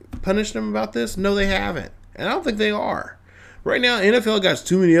punished him about this? No, they haven't, and I don't think they are. Right now, NFL got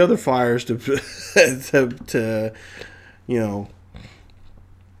too many other fires to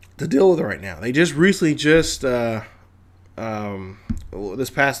deal with it right now. They just recently last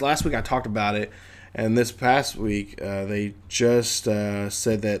week I talked about it, and this past week they just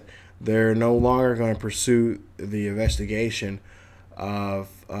said that they're no longer going to pursue the investigation of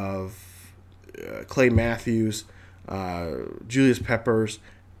Clay Matthews, Julius Peppers,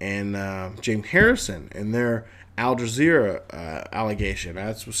 and James Harrison and their Al Jazeera allegation.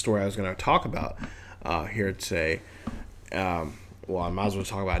 That's the story I was going to talk about here today. Well, I might as well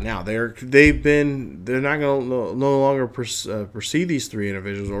talk about it now. They're not going to no longer pursue these three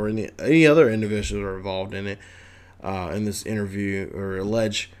individuals or any other individuals that are involved in it in this interview or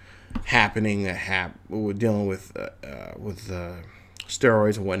alleged happening that dealing with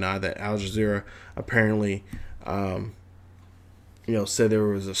steroids and whatnot. That Al Jazeera apparently said there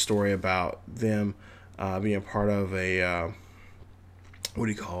was a story about them being part of a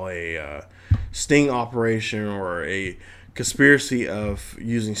sting operation or a conspiracy of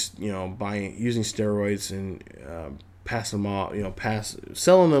using steroids and passing them off,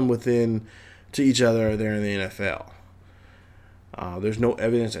 selling them to each other there in the NFL. There's no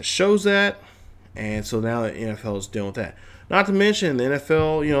evidence that shows that, and so now the NFL is dealing with that. Not to mention the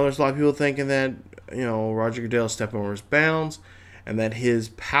NFL, there's a lot of people thinking that Roger Goodell is stepping over his bounds, and that his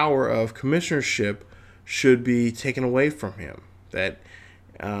power of commissionership should be taken away from him. That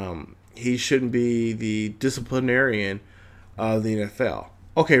he shouldn't be the disciplinarian of the NFL.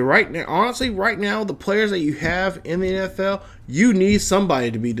 Okay, right now, the players that you have in the NFL, you need somebody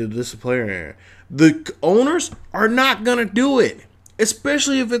to be the disciplinarian. The owners are not going to do it.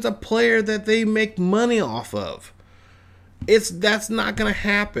 especially if it's a player that they make money off of. That's not going to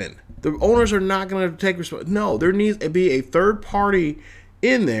happen. The owners are not going to take responsibility. No, there needs to be a third party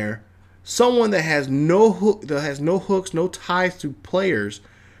in there, someone that has no hooks, no ties to players,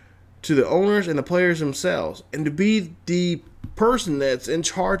 to the owners and the players themselves, and to be the person that's in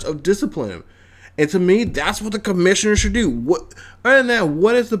charge of discipline. And to me, that's what the commissioner should do. Other than that,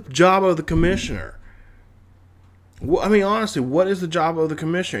 what is the job of the commissioner? I mean, honestly, what is the job of the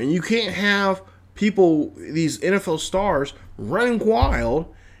commissioner? And you can't have people, these NFL stars, running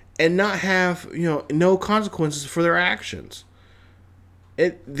wild and not have, no consequences for their actions.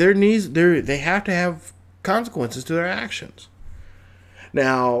 They have to have consequences to their actions.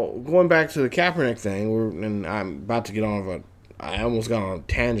 Now, going back to the Kaepernick thing, and I'm about to get on I almost got on a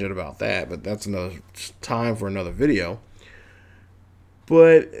tangent about that, but that's another time for another video.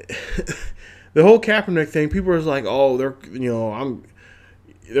 But the whole Kaepernick thing, people are like, oh, they're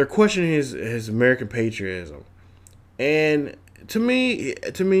questioning his American patriotism, and to me,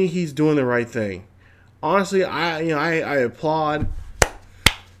 he's doing the right thing. Honestly, I applaud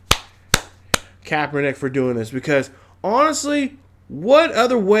Kaepernick for doing this, because honestly, what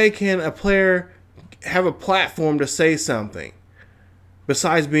other way can a player have a platform to say something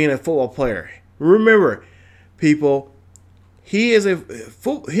besides being a football player? Remember, people,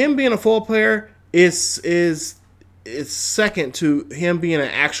 him being a football player is second to him being an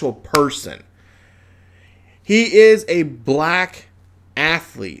actual person. He is a black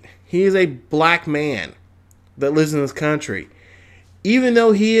athlete. He is a black man that lives in this country. Even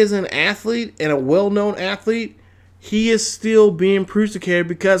though he is an athlete and a well-known athlete, he is still being persecuted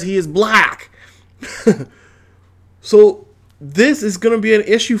because he is black. So this is going to be an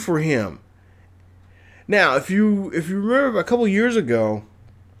issue for him. Now, if you remember a couple years ago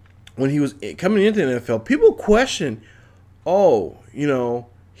when he was coming into the NFL, people questioned,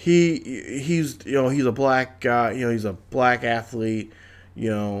 he's a black guy, he's a black athlete,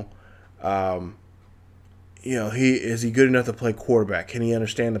 is he good enough to play quarterback? Can he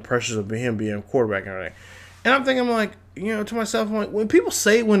understand the pressures of him being a quarterback and everything? And I'm thinking, to myself,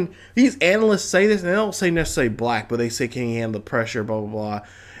 when these analysts say this, and they don't say necessarily black, but they say, can he handle the pressure, blah, blah, blah.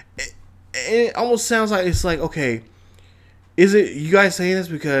 It almost sounds like it's like, okay, is it you guys saying this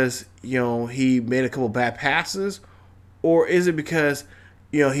because, he made a couple bad passes? Or is it because,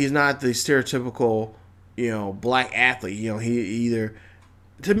 he's not the stereotypical, black athlete? He either,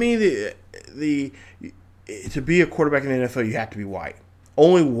 to me, to be a quarterback in the NFL, you have to be white.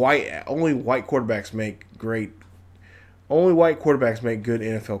 Only white quarterbacks make good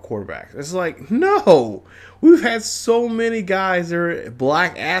NFL quarterbacks. It's like, no. We've had so many guys that are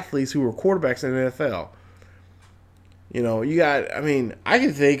black athletes who were quarterbacks in the NFL. I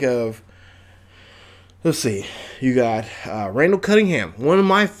can think of, let's see, you got Randall Cunningham, one of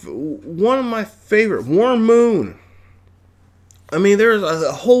my favorite, Warren Moon. There's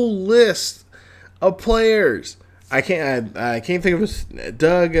a whole list of players. I can't think of his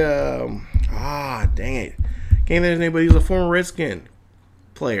Doug. Dang it! Can't think of his name, but he was a former Redskin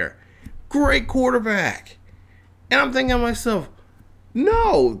player, great quarterback. And I'm thinking to myself,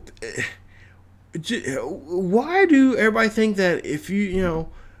 no. Why do everybody think that if having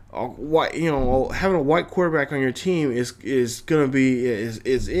a white quarterback on your team is gonna be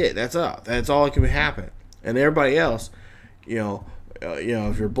is it? That's up. That's all that can happen. And everybody else, if you're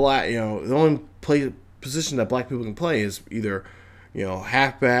black, the only position that black people can play is either,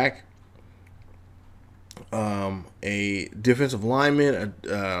 halfback, a defensive lineman, a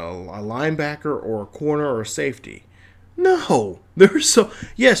linebacker, or a corner, or a safety. No,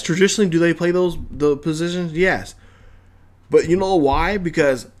 yes, traditionally, do they play the positions? Yes, but you know why?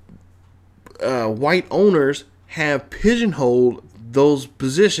 Because white owners have pigeonholed those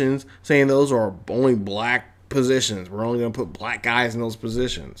positions, saying those are only black positions. We're only going to put black guys in those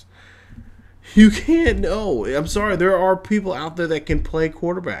positions. You can't know. I'm sorry. There are people out there that can play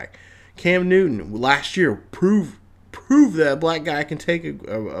quarterback. Cam Newton last year proved that a black guy can take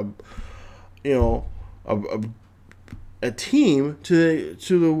a team to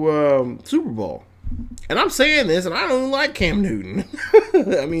the Super Bowl. And I'm saying this, and I don't even like Cam Newton.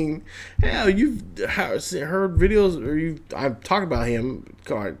 Hell, you've heard videos, or I've talked about him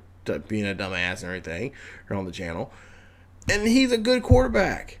being a dumbass and everything here on the channel. And he's a good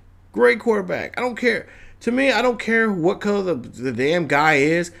quarterback. Great quarterback. I don't care. To me, I don't care what color the damn guy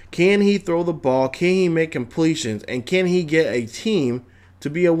is. Can he throw the ball? Can he make completions? And can he get a team to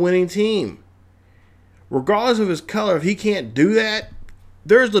be a winning team? Regardless of his color, if he can't do that,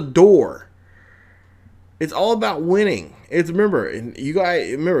 there's the door. It's all about winning. Remember,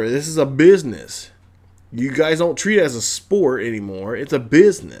 this is a business. You guys don't treat it as a sport anymore. It's a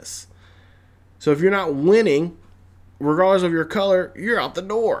business. So if you're not winning, regardless of your color, you're out the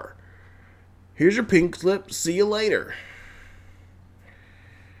door. Here's your pink slip. See you later.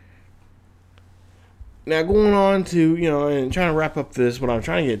 Now going on to, and trying to wrap up this, what I'm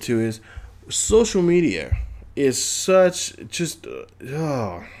trying to get to is social media is such just,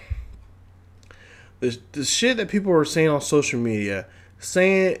 the shit that people are saying on social media,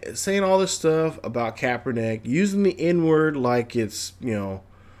 saying all this stuff about Kaepernick, using the N-word like it's, it's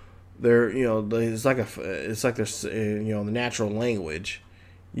like their, the natural language,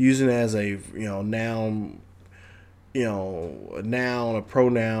 using it as a, noun, a noun, a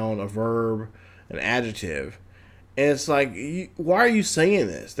pronoun, a verb, an adjective. And it's like, why are you saying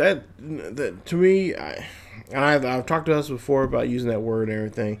this? That to me, I've talked to us before about using that word and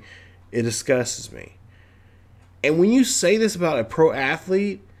everything. It disgusts me. And when you say this about a pro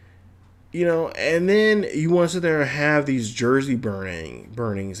athlete, and then you want to sit there and have these jersey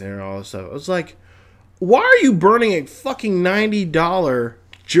burnings and all this stuff. It's like, why are you burning a fucking $90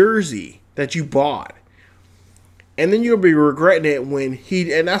 jersey that you bought? And then you'll be regretting it when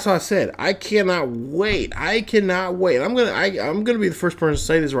and that's what I said. I cannot wait. I'm gonna be the first person to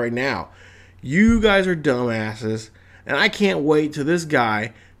say this right now. You guys are dumbasses, and I can't wait till this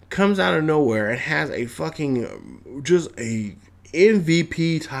guy comes out of nowhere and has a fucking just a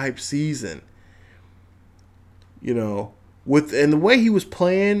MVP type season. And the way he was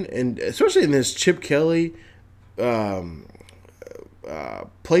playing, and especially in this Chip Kelly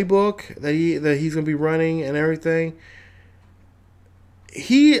playbook that he's gonna be running and everything.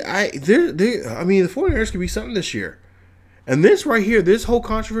 The 49ers could be something this year. And this right here, this whole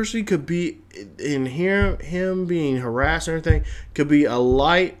controversy could be in here, him being harassed and everything, could be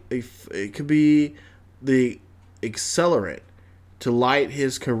it could be the accelerant to light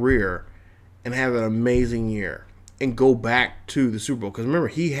his career and have an amazing year and go back to the Super Bowl. Because remember,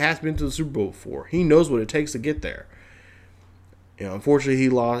 he has been to the Super Bowl before. He knows what it takes to get there. Unfortunately, he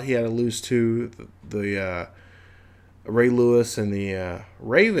had to lose to the Ray Lewis and the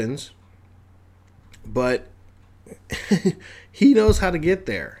Ravens, but he knows how to get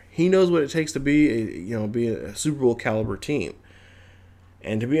there. He knows what it takes to be a Super Bowl caliber team.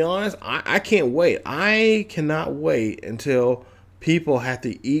 And to be honest, I can't wait. I cannot wait until people have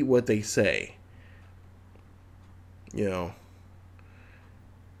to eat what they say.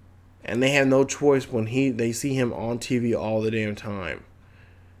 And they have no choice when they see him on TV all the damn time,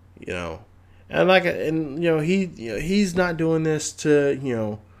 and he's not doing this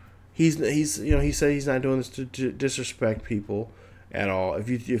to he said he's not doing this to disrespect people at all. If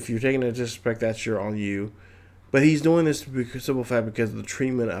you're taking it to disrespect, that's on you, but he's doing this because simple fact because of the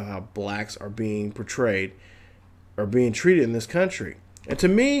treatment of how blacks are being portrayed or being treated in this country. And to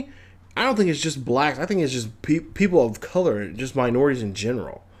me, I don't think it's just blacks. I think it's just people of color, just minorities in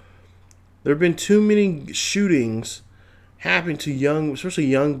general. There have been too many shootings happening to especially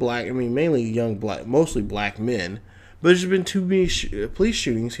young black, mainly young black, mostly black men. But there's been too many police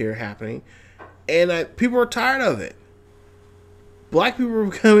shootings here happening. And people are tired of it. Black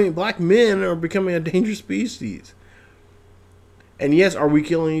men are becoming a dangerous species. And yes, are we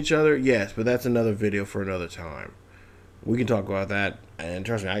killing each other? Yes, but that's another video for another time. We can talk about that. And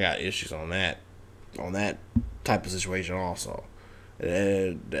trust me, I got issues on that type of situation also.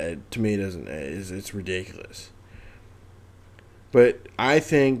 To me, it's ridiculous. But I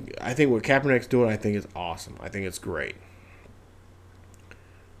think what Kaepernick's doing, I think is awesome. I think it's great.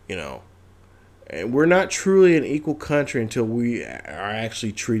 And we're not truly an equal country until we are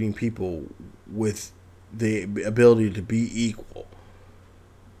actually treating people with the ability to be equal.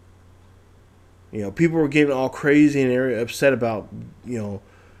 People were getting all crazy and upset about Adam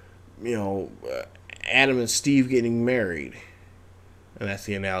and Steve getting married. And that's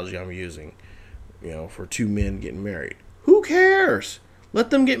the analogy I'm using, for two men getting married. Who cares?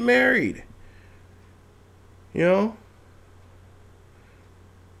 Let them get married. If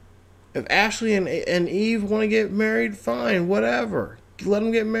Ashley and Eve want to get married, fine, whatever. Let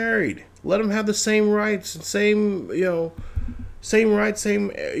them get married. Let them have the same rights and same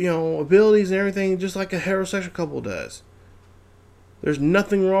abilities and everything, just like a heterosexual couple does. There's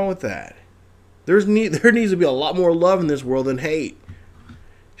nothing wrong with that. There needs to be a lot more love in this world than hate.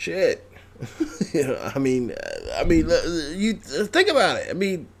 Shit. You think about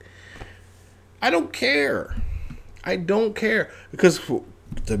it. I don't care. Because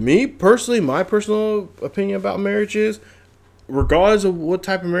to me personally, my personal opinion about marriage is, regardless of what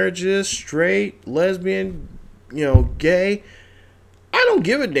type of marriage it is, straight, lesbian, gay, I don't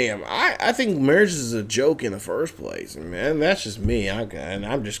give a damn. I think marriage is a joke in the first place, man. That's just me.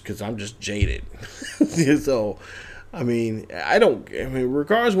 I'm just jaded. So, I mean,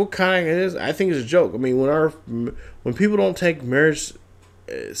 regardless what kind it is, I think it's a joke. I mean, when people don't take marriage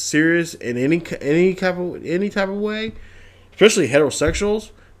serious in any type of way, especially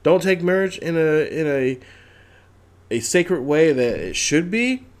heterosexuals, don't take marriage in a sacred way that it should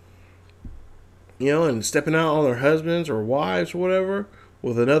be. And stepping out on their husbands or wives or whatever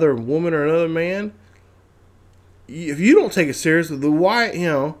with another woman or another man. If you don't take it serious, why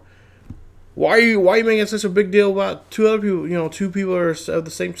are you making such a big deal about two other people? Two people are of the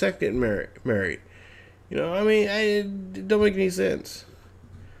same sex getting married. It don't make any sense.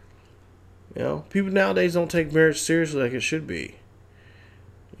 People nowadays don't take marriage seriously like it should be.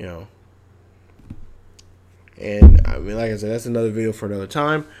 And like I said, that's another video for another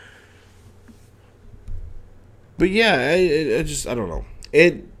time. But yeah, I don't know.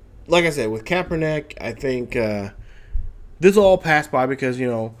 Like I said, with Kaepernick, I think this all passed by because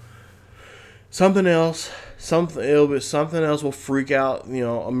something else will freak out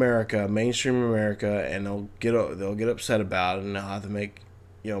America, mainstream America, and they'll get upset about it, and they'll have to make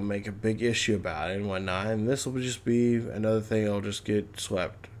a big issue about it and whatnot. And this will just be another thing that'll just get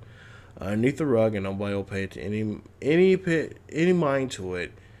swept underneath the rug, and nobody will pay any mind to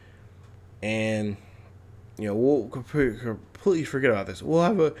it. And we'll completely forget about this. We'll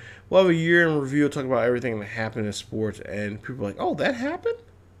have a year in review talking about everything that happened in sports, and people are like, "Oh, that happened,"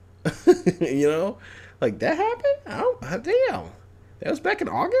 like that happened. Oh, damn, that was back in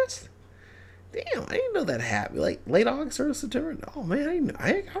August. Damn, I didn't know that happened. Like late August or September. Oh man,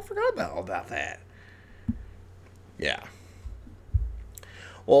 I forgot about that. Yeah.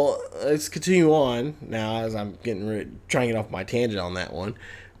 Well, let's continue on now as I'm trying to get off my tangent on that one.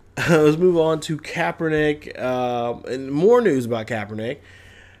 Let's move on to Kaepernick, and more news about Kaepernick.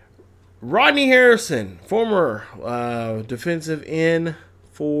 Rodney Harrison, former defensive end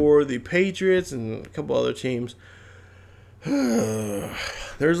for the Patriots and a couple other teams.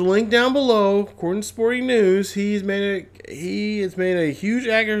 There's a link down below. According to Sporting News, he has made a huge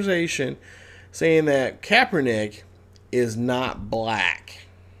accusation saying that Kaepernick is not black.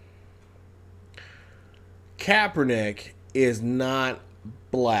 Kaepernick is not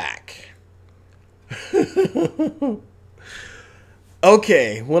black.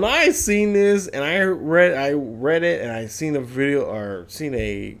 Okay, when I seen this and I read it and I seen a video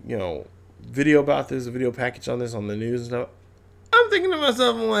video about this, a video package on this on the news and stuff, I'm thinking to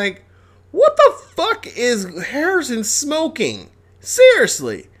myself, I'm like, what the fuck is Harrison smoking?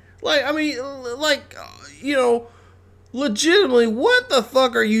 Seriously. Legitimately, what the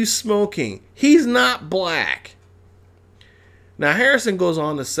fuck are you smoking? He's not black. Now, Harrison goes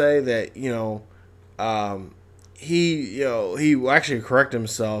on to say that, he will actually correct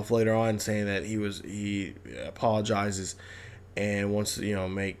himself later on, saying that he apologizes and wants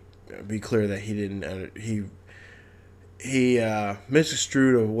to, be clear that he didn't, he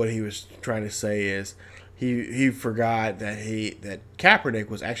misconstrued of what he was trying to say is he forgot that Kaepernick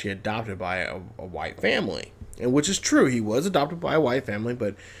was actually adopted by a white family, and which is true. He was adopted by a white family,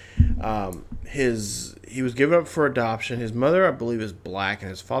 but he was given up for adoption. His mother, I believe, is black, and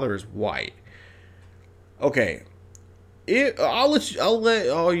his father is white. Okay, I'll let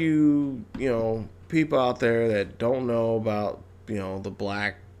all you people out there that don't know about the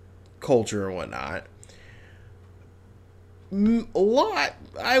black culture and whatnot.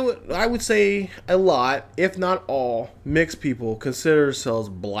 I would say a lot, if not all, mixed people consider themselves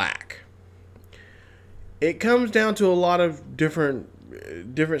black. It comes down to a lot of different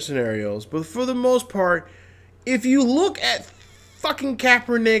scenarios, but for the most part, if you look at fucking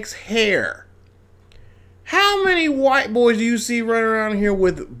Kaepernick's hair, how many white boys do you see running around here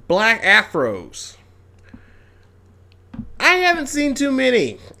with black afros? I haven't seen too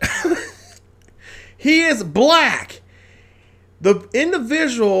many. He is black. The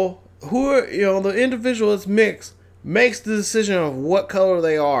individual that's mixed makes the decision of what color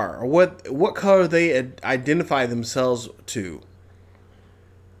they are, or what color they identify themselves to.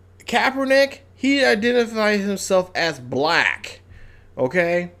 Kaepernick, he identifies himself as black.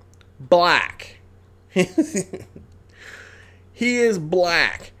 Okay? Black. He is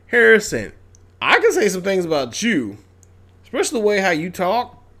black. Harrison, I can say some things about you, especially the way how you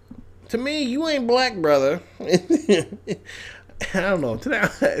talk. To me, you ain't black, brother. I don't know. Today,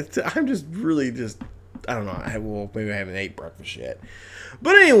 I'm just really I don't know. Maybe I haven't ate breakfast yet.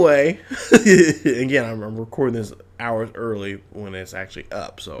 But anyway, again, I'm recording this hours early when it's actually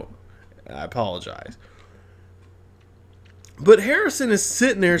up, so I apologize. But Harrison is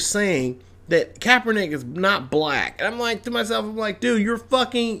sitting there saying that Kaepernick is not black. And I'm like to myself, I'm like, dude,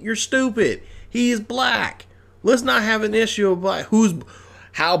 you're stupid. He is black. Let's not have an issue of black.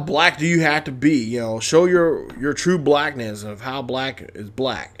 How black do you have to be? You know, show your true blackness of how black is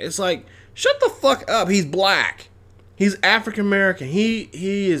black. It's like, shut the fuck up. He's black. He's African American. He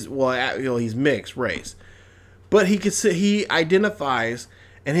is, well, you know, he's mixed race, but he identifies,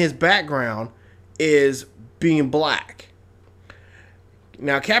 and his background is being black.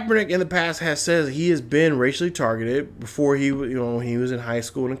 Now, Kaepernick in the past has said he has been racially targeted before when he was in high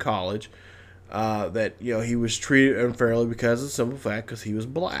school and in college. That he was treated unfairly because of the simple fact because he was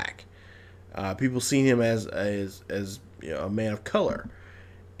black. People seen him as a man of color,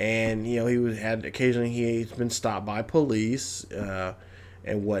 and he's been stopped by police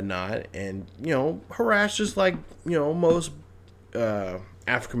and whatnot, and harassed just like most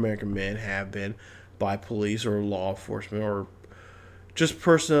African American men have been by police or law enforcement or just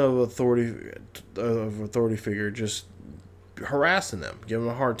person of authority figure, just harassing them, giving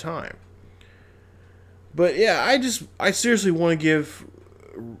them a hard time. But yeah, I seriously want to give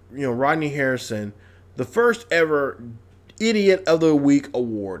Rodney Harrison the first ever Idiot of the Week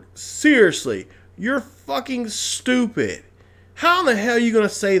award. Seriously, you're fucking stupid. How in the hell are you gonna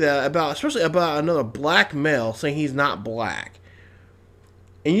say that especially about another black male saying he's not black?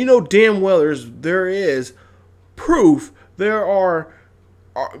 And you know damn well there is proof. There are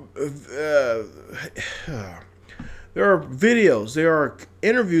videos, there are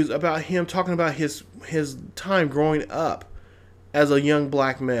interviews about him talking about his time growing up as a young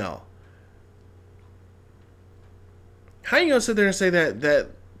black male. How are you gonna sit there and say that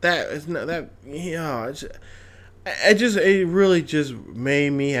is not that? It really just made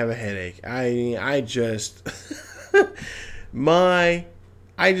me have a headache. I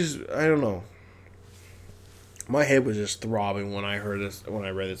don't know. My head was just throbbing when I read this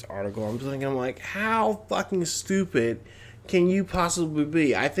article. I'm like, how fucking stupid can you possibly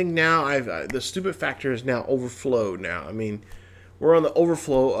be? I think now the stupid factor is now overflowed now. I mean, we're on the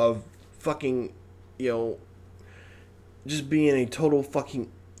overflow of fucking, just being a total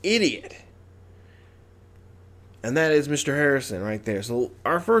fucking idiot. And that is Mr. Harrison right there. So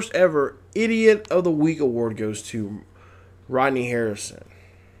our first ever Idiot of the Week award goes to Rodney Harrison.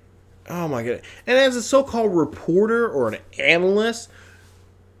 Oh my god! And as a so-called reporter or an analyst,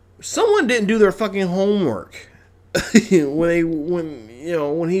 someone didn't do their fucking homework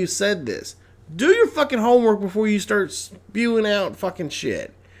when he said this. Do your fucking homework before you start spewing out fucking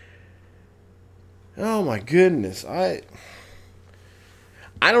shit. Oh my goodness! I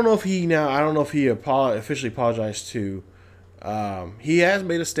don't know if he officially apologized to. He has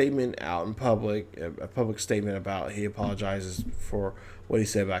made a statement out in public, a public statement about he apologizes for what he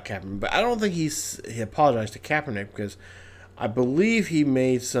said about Kaepernick. But I don't think he apologized to Kaepernick because I believe he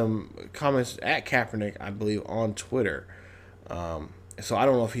made some comments at Kaepernick, I believe, on Twitter. So I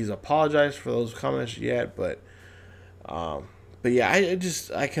don't know if he's apologized for those comments yet, but yeah,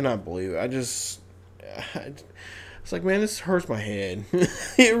 I cannot believe it. It's like, man, this hurts my head.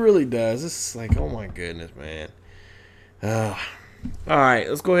 It really does. It's like, oh my goodness, man. All right,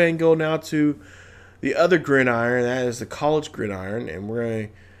 let's go ahead and go now to the other gridiron. That is the college gridiron, and we're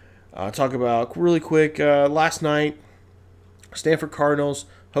going to talk about really quick. Last night, Stanford Cardinals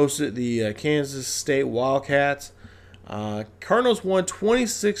hosted the Kansas State Wildcats. Cardinals won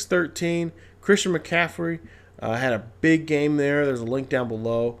 26-13. Christian McCaffrey had a big game there. There's a link down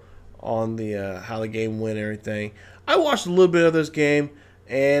below on the how the game went and everything. I watched a little bit of this game,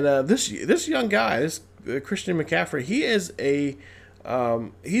 and this young guy, this Christian McCaffrey, he is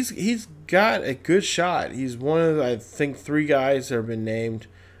he's got a good shot. He's one of I think 3 guys that have been named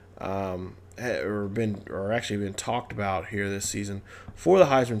or actually been talked about here this season for the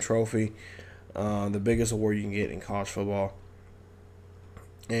Heisman Trophy, the biggest award you can get in college football.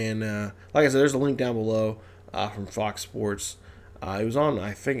 And like I said, there's a link down below from Fox Sports. It was on,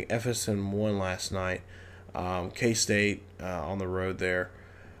 I think, FSN1 last night. K-State on the road there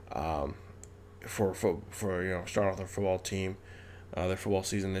for start off their football team, their football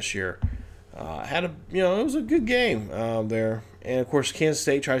season this year. It was a good game there, and of course Kansas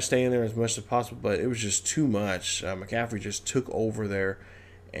State tried to stay in there as much as possible, but it was just too much. McCaffrey just took over there,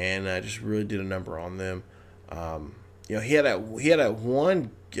 and just really did a number on them. He had that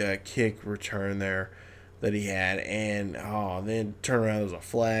one kick return there that he had, and then turn around, there was a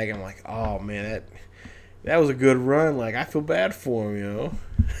flag. I'm like, oh man, that was a good run. Like, I feel bad for him,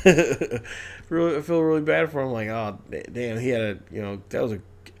 really, I feel really bad for him. Like, oh damn, he had that was an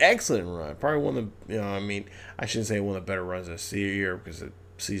excellent run. Probably one of the, I shouldn't say one of the better runs this year because the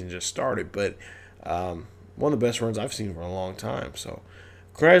season just started, but one of the best runs I've seen for a long time. So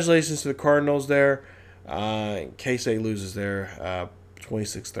congratulations to the Cardinals there. K-State loses there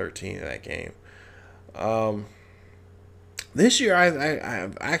 26-13 in that game. This year,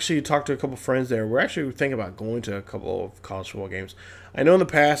 I've actually talked to a couple friends there. We're actually thinking about going to a couple of college football games. I know in the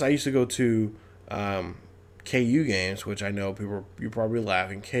past I used to go to KU games, which I know you're probably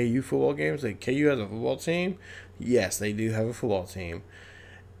laughing. KU football games? KU has a football team? Yes, they do have a football team.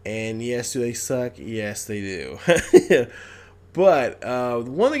 And yes, do they suck? Yes, they do. But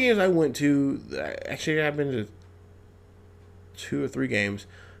one of the games I went to, actually I've been to 2 or 3 games.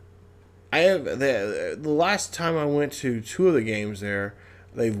 I have the last time I went to 2 of the games there,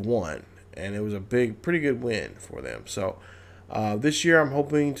 they've won, and it was a pretty good win for them. So this year I'm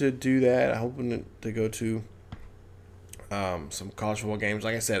hoping to do that. I'm hoping to go to some college football games.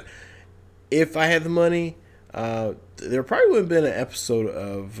 Like I said, if I had the money, there probably would have been an episode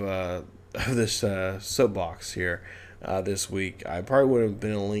of this Soapbox here this week. I probably would have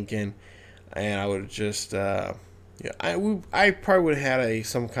been in Lincoln, and I would have just I probably would have had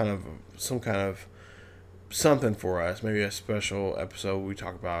some kind of something for us, maybe a special episode where we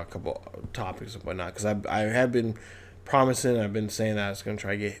talk about a couple topics and whatnot, because I have been promising, I've been saying that I was going to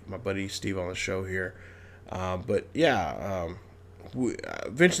try to get my buddy Steve on the show here, but yeah,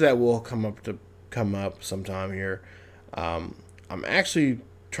 eventually that will come up sometime here. I'm actually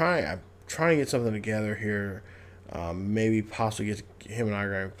trying to get something together here, maybe possibly him and I are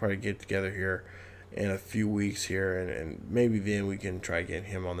going to probably get together here in a few weeks here, and maybe then we can try to get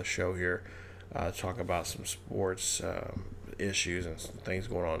him on the show here, talk about some sports issues and some things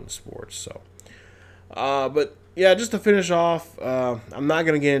going on in sports. So, but yeah, just to finish off, I'm not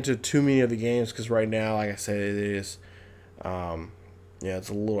going to get into too many of the games because right now, like I said, it is, it's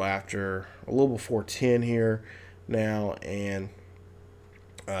a little before 10 here now, and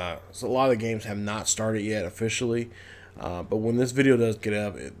so a lot of the games have not started yet officially. But when this video does get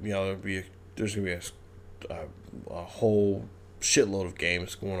up, there's going to be a whole shitload of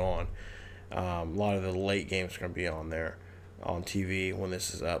games going on. A lot of the late games are going to be on there on TV when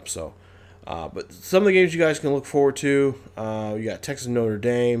this is up. So, but some of the games you guys can look forward to, you got Texas Notre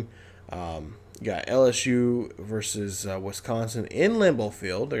Dame, you got LSU versus Wisconsin in Lambeau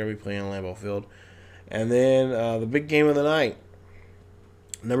Field. They're going to be playing in Lambeau Field. And then the big game of the night,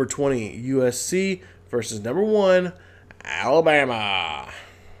 number 20 USC versus number 1 Alabama.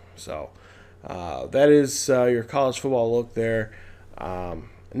 So that is your college football look there.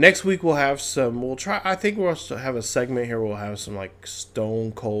 Next week we'll have some. I think we'll have a segment here. We'll have some like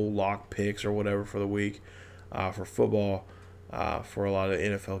stone cold lock picks or whatever for the week for football for a lot of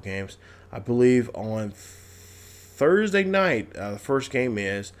NFL games. I believe on Thursday night the first game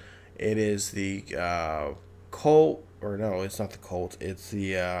is the Colt, or no, it's not the Colts. It's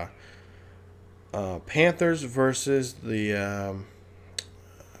the Panthers versus the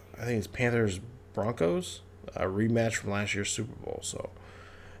I think it's Panthers Broncos, a rematch from last year's Super Bowl. So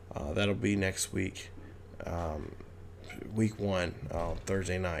that'll be next week, week 1,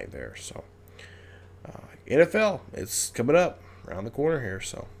 Thursday night there. So NFL, it's coming up around the corner here.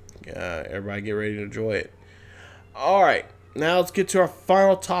 So everybody get ready to enjoy it. All right, now let's get to our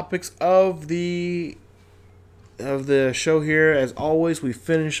final topics of the show here. As always, we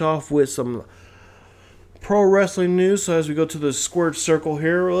finish off with some pro wrestling news. So as we go to the squared circle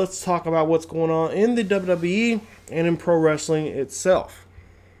here, let's talk about what's going on in the WWE and in pro wrestling itself.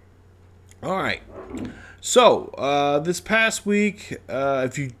 All right. So this past week,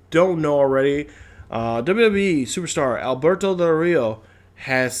 if you don't know already, WWE superstar Alberto Del Rio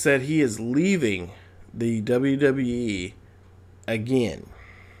has said he is leaving the WWE again.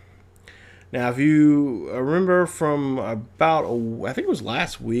 Now, if you remember from about, I think it was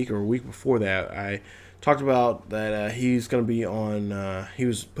last week or a week before that, I talked about that he's going to be on, he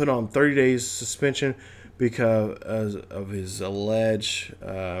was put on 30 days suspension because of his alleged,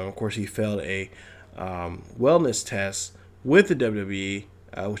 of course, he failed a wellness test with the WWE,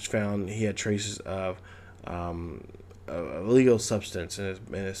 which found he had traces of a illegal substance in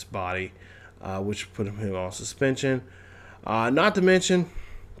his body, which put him on suspension. Not to mention,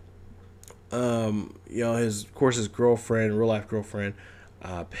 his girlfriend, real life girlfriend,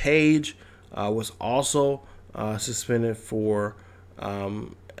 Paige, was also suspended for.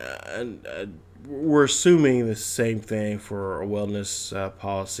 We're assuming the same thing for a wellness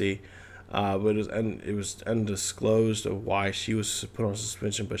policy, but it was undisclosed of why she was put on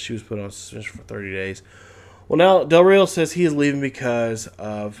suspension. But she was put on suspension for 30 days. Well, now Del Rio says he is leaving because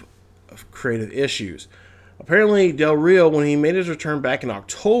of creative issues. Apparently, Del Rio, when he made his return back in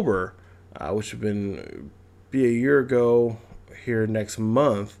October, which would be a year ago here next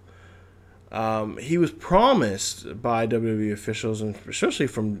month, He was promised by WWE officials, and especially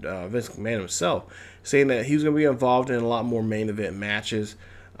from Vince McMahon himself, saying that he was going to be involved in a lot more main event matches.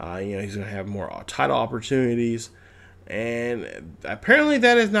 He's going to have more title opportunities. And apparently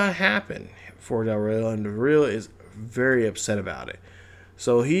that has not happened for Del Rio, and Del Rio is very upset about it.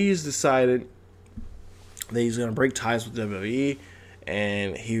 So he's decided that he's going to break ties with WWE,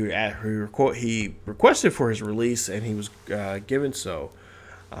 and he requested for his release, and he was given so.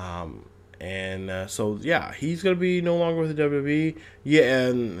 So he's going to be no longer with the WWE. Yeah,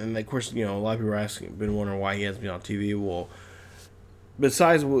 and of course, a lot of people are been wondering why he hasn't been on TV. Well,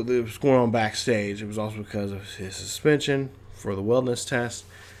 besides what was going on backstage, it was also because of his suspension for the wellness test.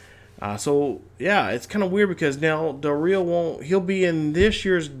 It's kind of weird because now Del Rio he'll be in this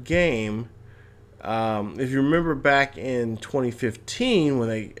year's game. If you remember back in 2015 when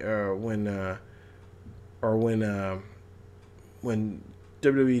WWE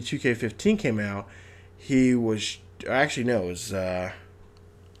 2K15 came out, he was actually no, it was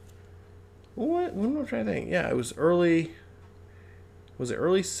what am I trying to think? Yeah, it was early. Was it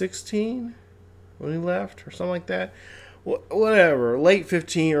early 16 when he left or something like that? Whatever, late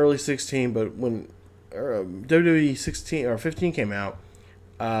 15, early 16. But when WWE 16 or 15 came out,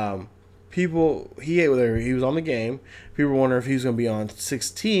 he was on the game. People were wondering if he was going to be on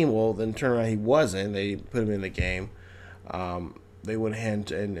 16. Well, then turned around he wasn't. They put him in the game. They went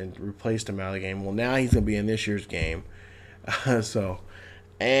ahead and replaced him out of the game. Well, now he's going to be in this year's game. There's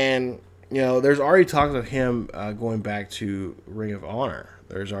already talks of him going back to Ring of Honor.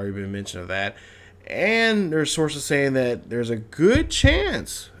 There's already been mention of that. And there's sources saying that there's a good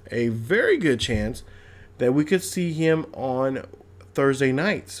chance, a very good chance, that we could see him on Thursday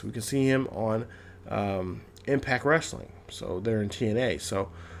nights. We could see him on Impact Wrestling. So they're in TNA. So,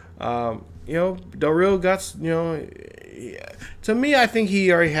 Del Rio got, to me, I think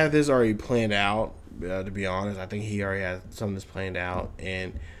he already had this already planned out, to be honest. I think he already had some of this planned out.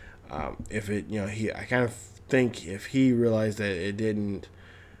 And I kind of think if he realized that it didn't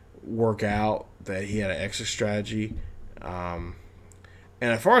work out, that he had an exit strategy. And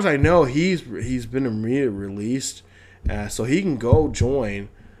as far as I know, he's been immediately released, so he can go join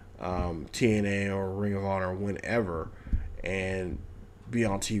TNA or Ring of Honor whenever and be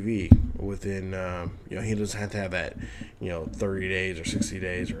on TV within. He doesn't have to have that 30 days or 60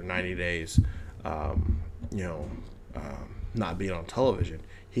 days or 90 days. Not being on television.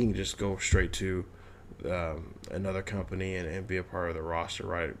 He can just go straight to another company and be a part of the roster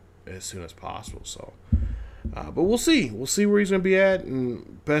right as soon as possible. So, but we'll see. We'll see where he's going to be at,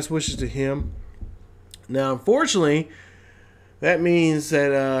 and best wishes to him. Now, unfortunately, that means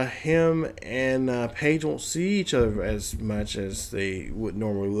that him and Paige won't see each other as much as they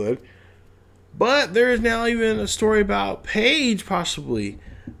normally would. But there is now even a story about Paige possibly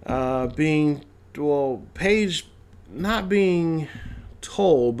Paige not being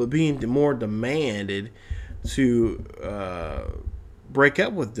told, but being more demanded to break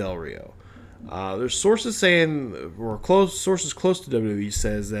up with Del Rio. There's sources saying, or sources close to WWE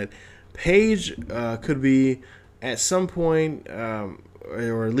says that Paige could be at some point,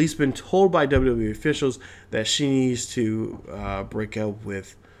 or at least been told by WWE officials that she needs to break up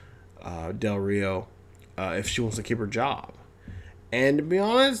with Del Rio if she wants to keep her job. And to be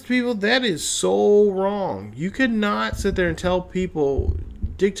honest, people, that is so wrong. You could not sit there and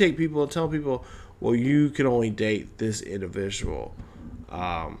dictate people and tell people, well, you can only date this individual.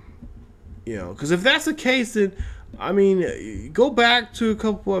 Because if that's the case, then, go back to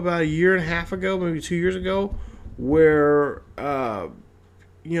about a year and a half ago, maybe 2 years ago, where, Braun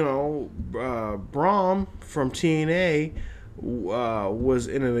from TNA was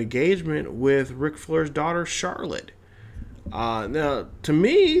in an engagement with Ric Flair's daughter, Charlotte. Now, to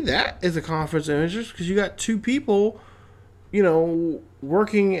me, that is a conflict of interest because you got two people,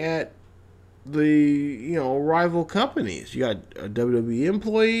 working at the, rival companies. You got a WWE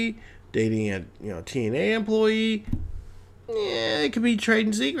employee dating a, TNA employee. Yeah, it could be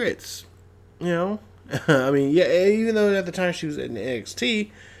trading secrets, even though at the time she was in NXT,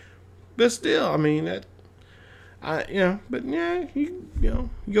 but still, you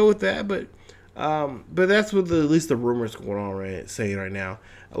go with that, but that's what at least the rumors going on saying right now.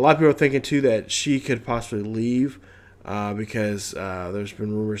 A lot of people are thinking too that she could possibly leave because there's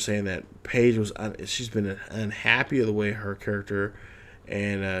been rumors saying that Paige she's been unhappy of the way her character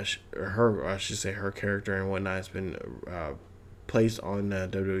and her character and whatnot has been placed on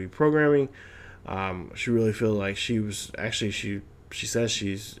WWE programming. She really feels like she was actually she says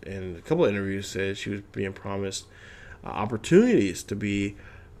she's in a couple of interviews said she was being promised opportunities to be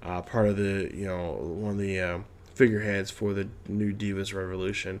part of the one of the figureheads for the new Divas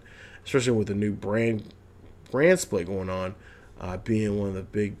Revolution, especially with the new brand split going on, being one of the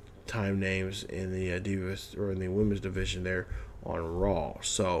big time names in the Divas or in the women's division there on Raw.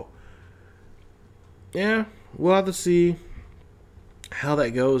 So yeah, we'll have to see how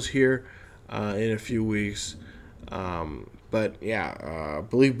that goes here in a few weeks. But yeah, I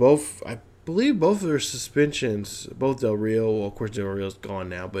believe both of their suspensions, both Del Rio, well, of course Del Rio's gone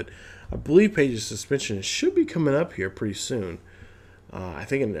now, but I believe Paige's suspension should be coming up here pretty soon. I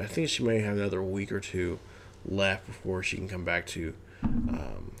think she may have another week or two left before she can come back to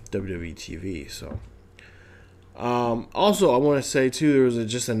WWE TV. So, also I want to say too, there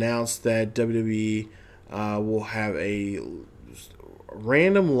was just announced that WWE will have a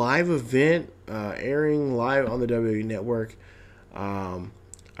random live event airing live on the WWE Network.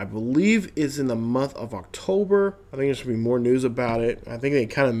 I believe it's in the month of October. I think there should be more news about it. I think they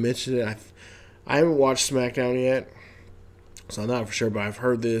kind of mentioned it. I haven't watched SmackDown yet, so I'm not for sure, but I've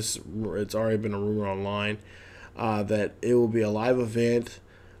heard this. It's already been a rumor online that it will be a live event,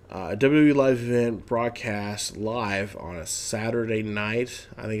 a WWE live event broadcast live on a Saturday night.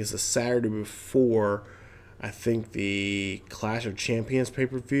 I think it's the Saturday before, I think, the Clash of Champions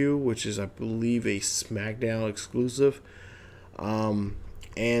pay-per-view, which is, I believe, a SmackDown exclusive.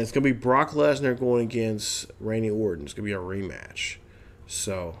 And it's going to be Brock Lesnar going against Randy Orton. It's going to be a rematch.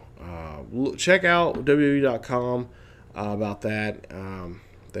 So, check out WWE.com about that.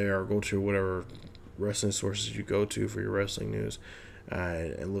 There, go to whatever wrestling sources you go to for your wrestling news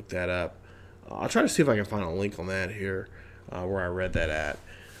and look that up. I'll try to see if I can find a link on that here where I read that at.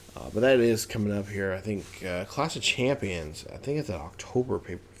 But that is coming up here. I think Clash of Champions, I think it's an October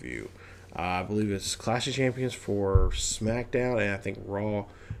pay-per-view. I believe it's Clash of Champions for SmackDown, and I think Raw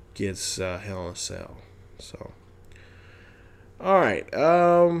gets Hell in a Cell. So, all right.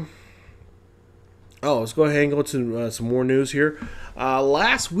 Let's go ahead and go to some more news here.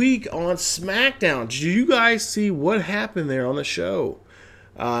 Last week on SmackDown, did you guys see what happened there on the show?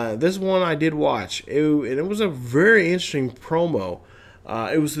 This one I did watch, and it was a very interesting promo.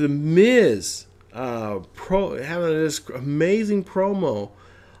 It was The Miz having this amazing promo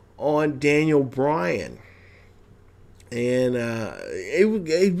on Daniel Bryan. And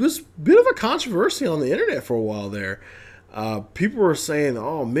it was a bit of a controversy on the internet for a while there. People were saying,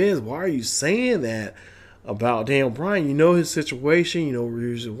 "Oh, Miz, why are you saying that about Daniel Bryan? You know his situation. You know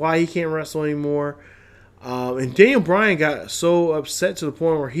why he can't wrestle anymore." And Daniel Bryan got so upset to the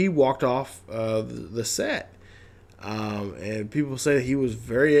point where he walked off the set. And people say that he was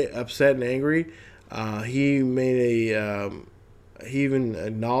very upset and angry. He even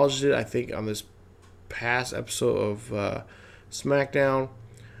acknowledged it, I think, on this past episode of SmackDown.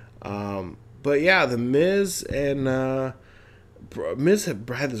 But yeah, The Miz and Miz had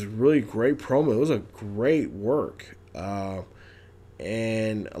this really great promo. It was a great work. And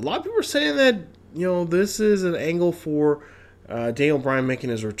a lot of people are saying that, this is an angle for Daniel Bryan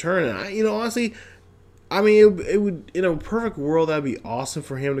making his return. And honestly, it would, in a perfect world, that'd be awesome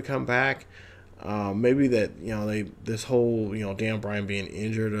for him to come back. Maybe that, this whole, Daniel Bryan being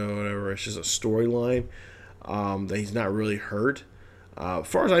injured or whatever, it's just a storyline, that he's not really hurt. As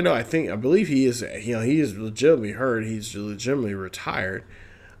far as I know, I believe he is, he is legitimately hurt. He's legitimately retired.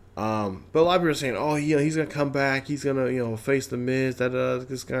 But a lot of people are saying, oh, he's going to come back. He's going to, face The Miz.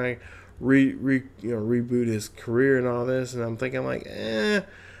 This guy reboot his career and all this. And I'm thinking like,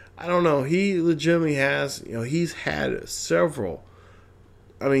 I don't know. He legitimately has, he's had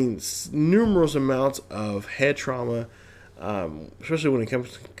numerous amounts of head trauma, especially when it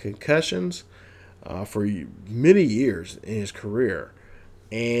comes to concussions, for many years in his career.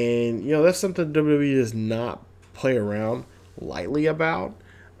 And, that's something WWE does not play around lightly about.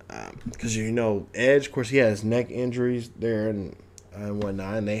 Because, Edge, of course, he has neck injuries there and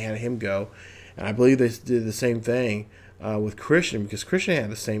whatnot, and they had him go. And I believe they did the same thing with Christian, because Christian had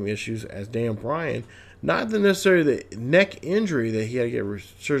the same issues as Daniel Bryan. Not necessarily the neck injury that he had to get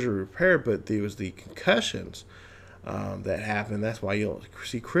surgery repaired, but it was the concussions that happened. That's why you don't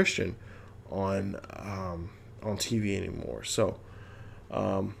see Christian on TV anymore. So,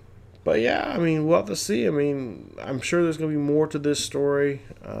 but yeah, we'll have to see. I'm sure there's going to be more to this story,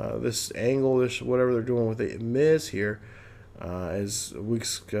 this angle, this whatever they're doing with the Miz here, as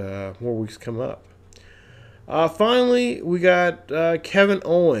more weeks come up. Finally, we got Kevin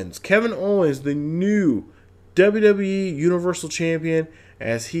Owens. Kevin Owens, the new WWE Universal Champion,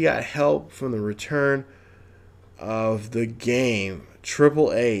 as he got help from the return of the Game.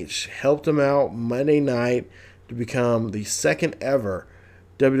 Triple H helped him out Monday night to become the second ever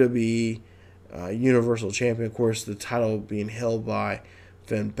WWE Universal Champion. Of course, the title being held by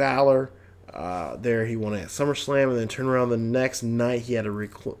Finn Balor. There he won at SummerSlam, and then turned around the next night. He had to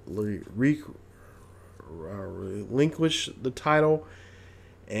relinquish the title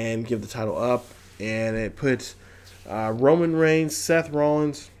and give the title up, and it put Roman Reigns, Seth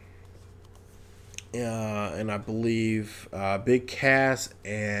Rollins, and I believe Big Cass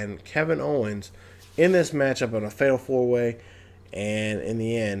and Kevin Owens in this matchup on a fatal 4-way. And in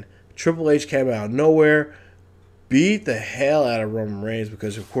the end, Triple H came out of nowhere, beat the hell out of Roman Reigns,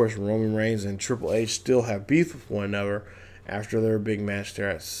 because of course Roman Reigns and Triple H still have beef with one another after their big match there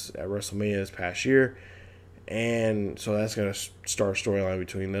at WrestleMania this past year. And so that's going to start a storyline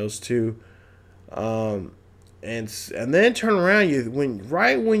between those two. And then turn around,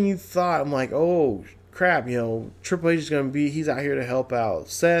 when you thought, I'm like, oh crap, Triple H is going to he's out here to help out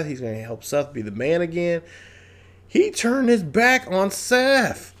Seth. He's going to help Seth be the man again. He turned his back on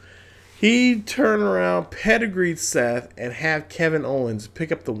Seth. He turned around, pedigreed Seth, and have Kevin Owens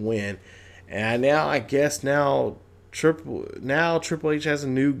pick up the win. And I guess Triple H has a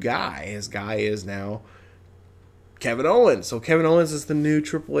new guy. His guy is now Kevin Owens. So Kevin Owens is the new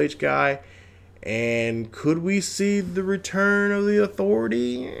Triple H guy. And could we see the return of the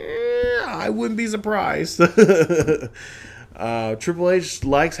Authority? I wouldn't be surprised. Triple H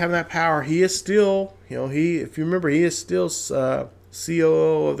likes having that power. He is still, if you remember, he is still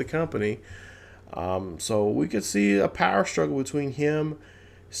COO of the company. So we could see a power struggle between him,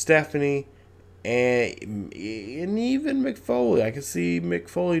 Stephanie, and even Mick Foley. I could see Mick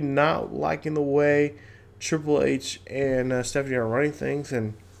Foley not liking the way Triple H and Stephanie are running things,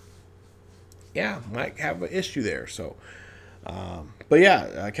 and might have an issue there. So,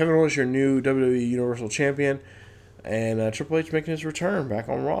 Kevin Owens, your new WWE Universal Champion, and Triple H making his return back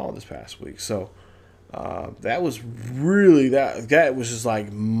on Raw this past week. So, that was really that was just like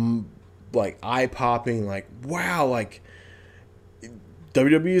eye popping. Like, wow, like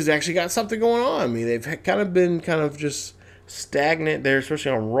WWE's actually got something going on. I mean, they've been just stagnant there,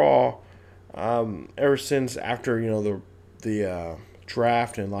 especially on Raw, ever since after the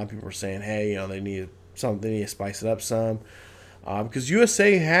draft, and a lot of people were saying, hey, they need to spice it up some, because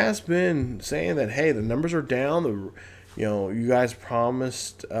USA has been saying that, hey, the numbers are down. You guys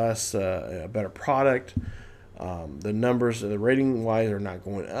promised us a better product. The numbers, the rating wise, are not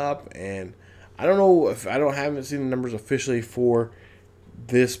going up, and I don't know if haven't seen the numbers officially for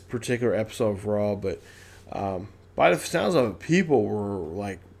this particular episode of Raw, but by the sounds of it, people were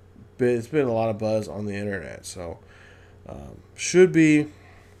like, it's been a lot of buzz on the internet. So should be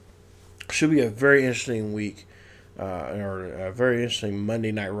a very interesting week, or a very interesting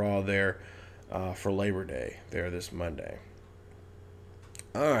Monday Night Raw there for Labor Day there this Monday.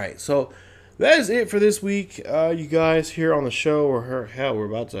 All right, so that is it for this week, you guys here on the show. We're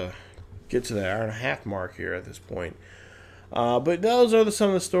about to get to the hour-and-a-half mark here at this point. But those are some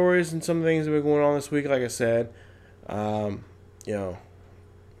of the stories and some of the things that have been going on this week. Like I said, our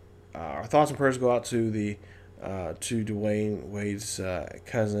thoughts and prayers go out to to Dwayne Wade's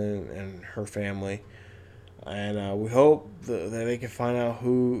cousin and her family, and we hope that they can find out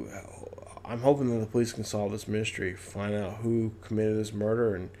who. I'm hoping that the police can solve this mystery, find out who committed this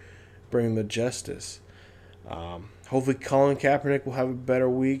murder, and bring them to justice. Hopefully, Colin Kaepernick will have a better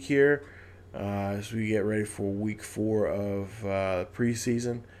week here as we get ready for week 4 of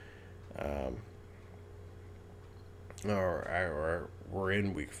preseason. Or we're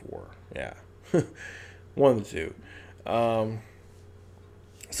in week 4. Yeah. One of the two.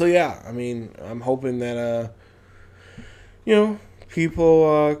 So, yeah, I mean, I'm hoping that,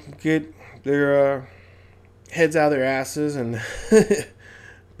 people get their heads out of their asses and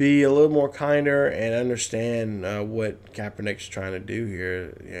be a little more kinder and understand what Kaepernick's trying to do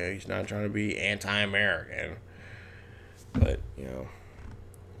here. He's not trying to be anti-American, but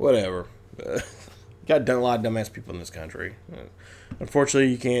whatever. Got a lot of dumbass people in this country. Unfortunately,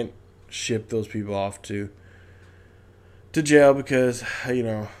 you can't ship those people off to jail because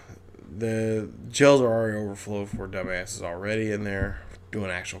the jails are already overflowed for dumbasses already, and they're doing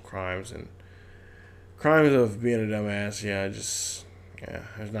actual crimes and crimes of being a dumbass. There's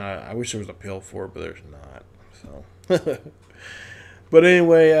not. I wish there was a pill for it, but there's not. So, but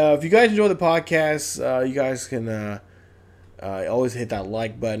anyway, if you guys enjoy the podcast, you guys can always hit that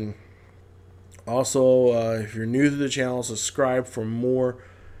like button. Also, if you're new to the channel, subscribe for more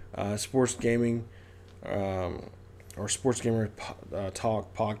sports gaming or sports gamer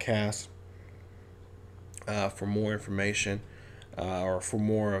talk podcasts for more information. Or for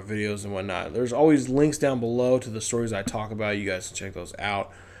more videos and whatnot. There's always links down below to the stories I talk about. You guys can check those out.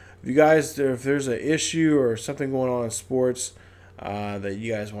 If there's an issue or something going on in sports that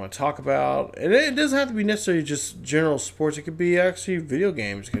you guys want to talk about, and it doesn't have to be necessarily just general sports. It could be actually video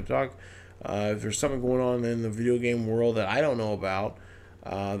games. You can talk If there's something going on in the video game world that I don't know about,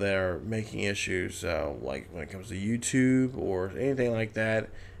 that are making issues, like when it comes to YouTube or anything like that,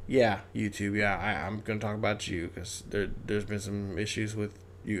 yeah, YouTube, yeah, I'm going to talk about you because there's been some issues with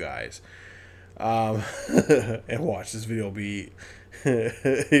you guys. And watch this video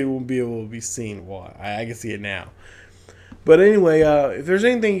it won't be able to be seen. Well, I can see it now. But anyway, if there's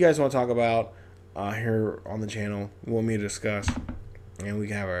anything you guys want to talk about here on the channel, you want me to discuss, and we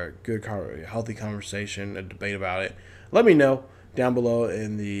can have a good, healthy conversation, a debate about it, let me know down below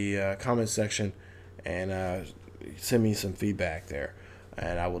in the comment section, and send me some feedback there.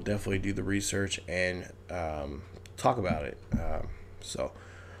 And I will definitely do the research and talk about it. So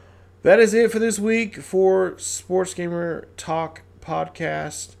that is it for this week for Sports Gamer Talk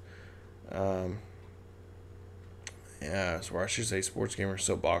Podcast. So I should say Sports Gamer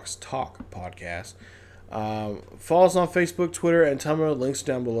Soapbox Talk Podcast. Follow us on Facebook, Twitter, and Tumblr. Links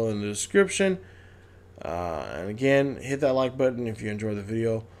down below in the description. And again, hit that like button if you enjoyed the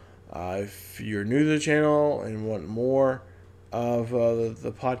video. If you're new to the channel and want more of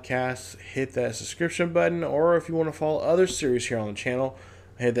the podcast, hit that subscription button. Or if you want to follow other series here on the channel,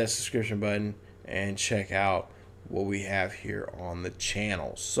 hit that subscription button and check out what we have here on the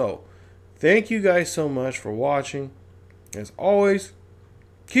channel. So, thank you guys so much for watching. As always,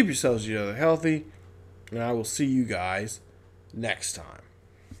 keep yourselves healthy, and I will see you guys next time.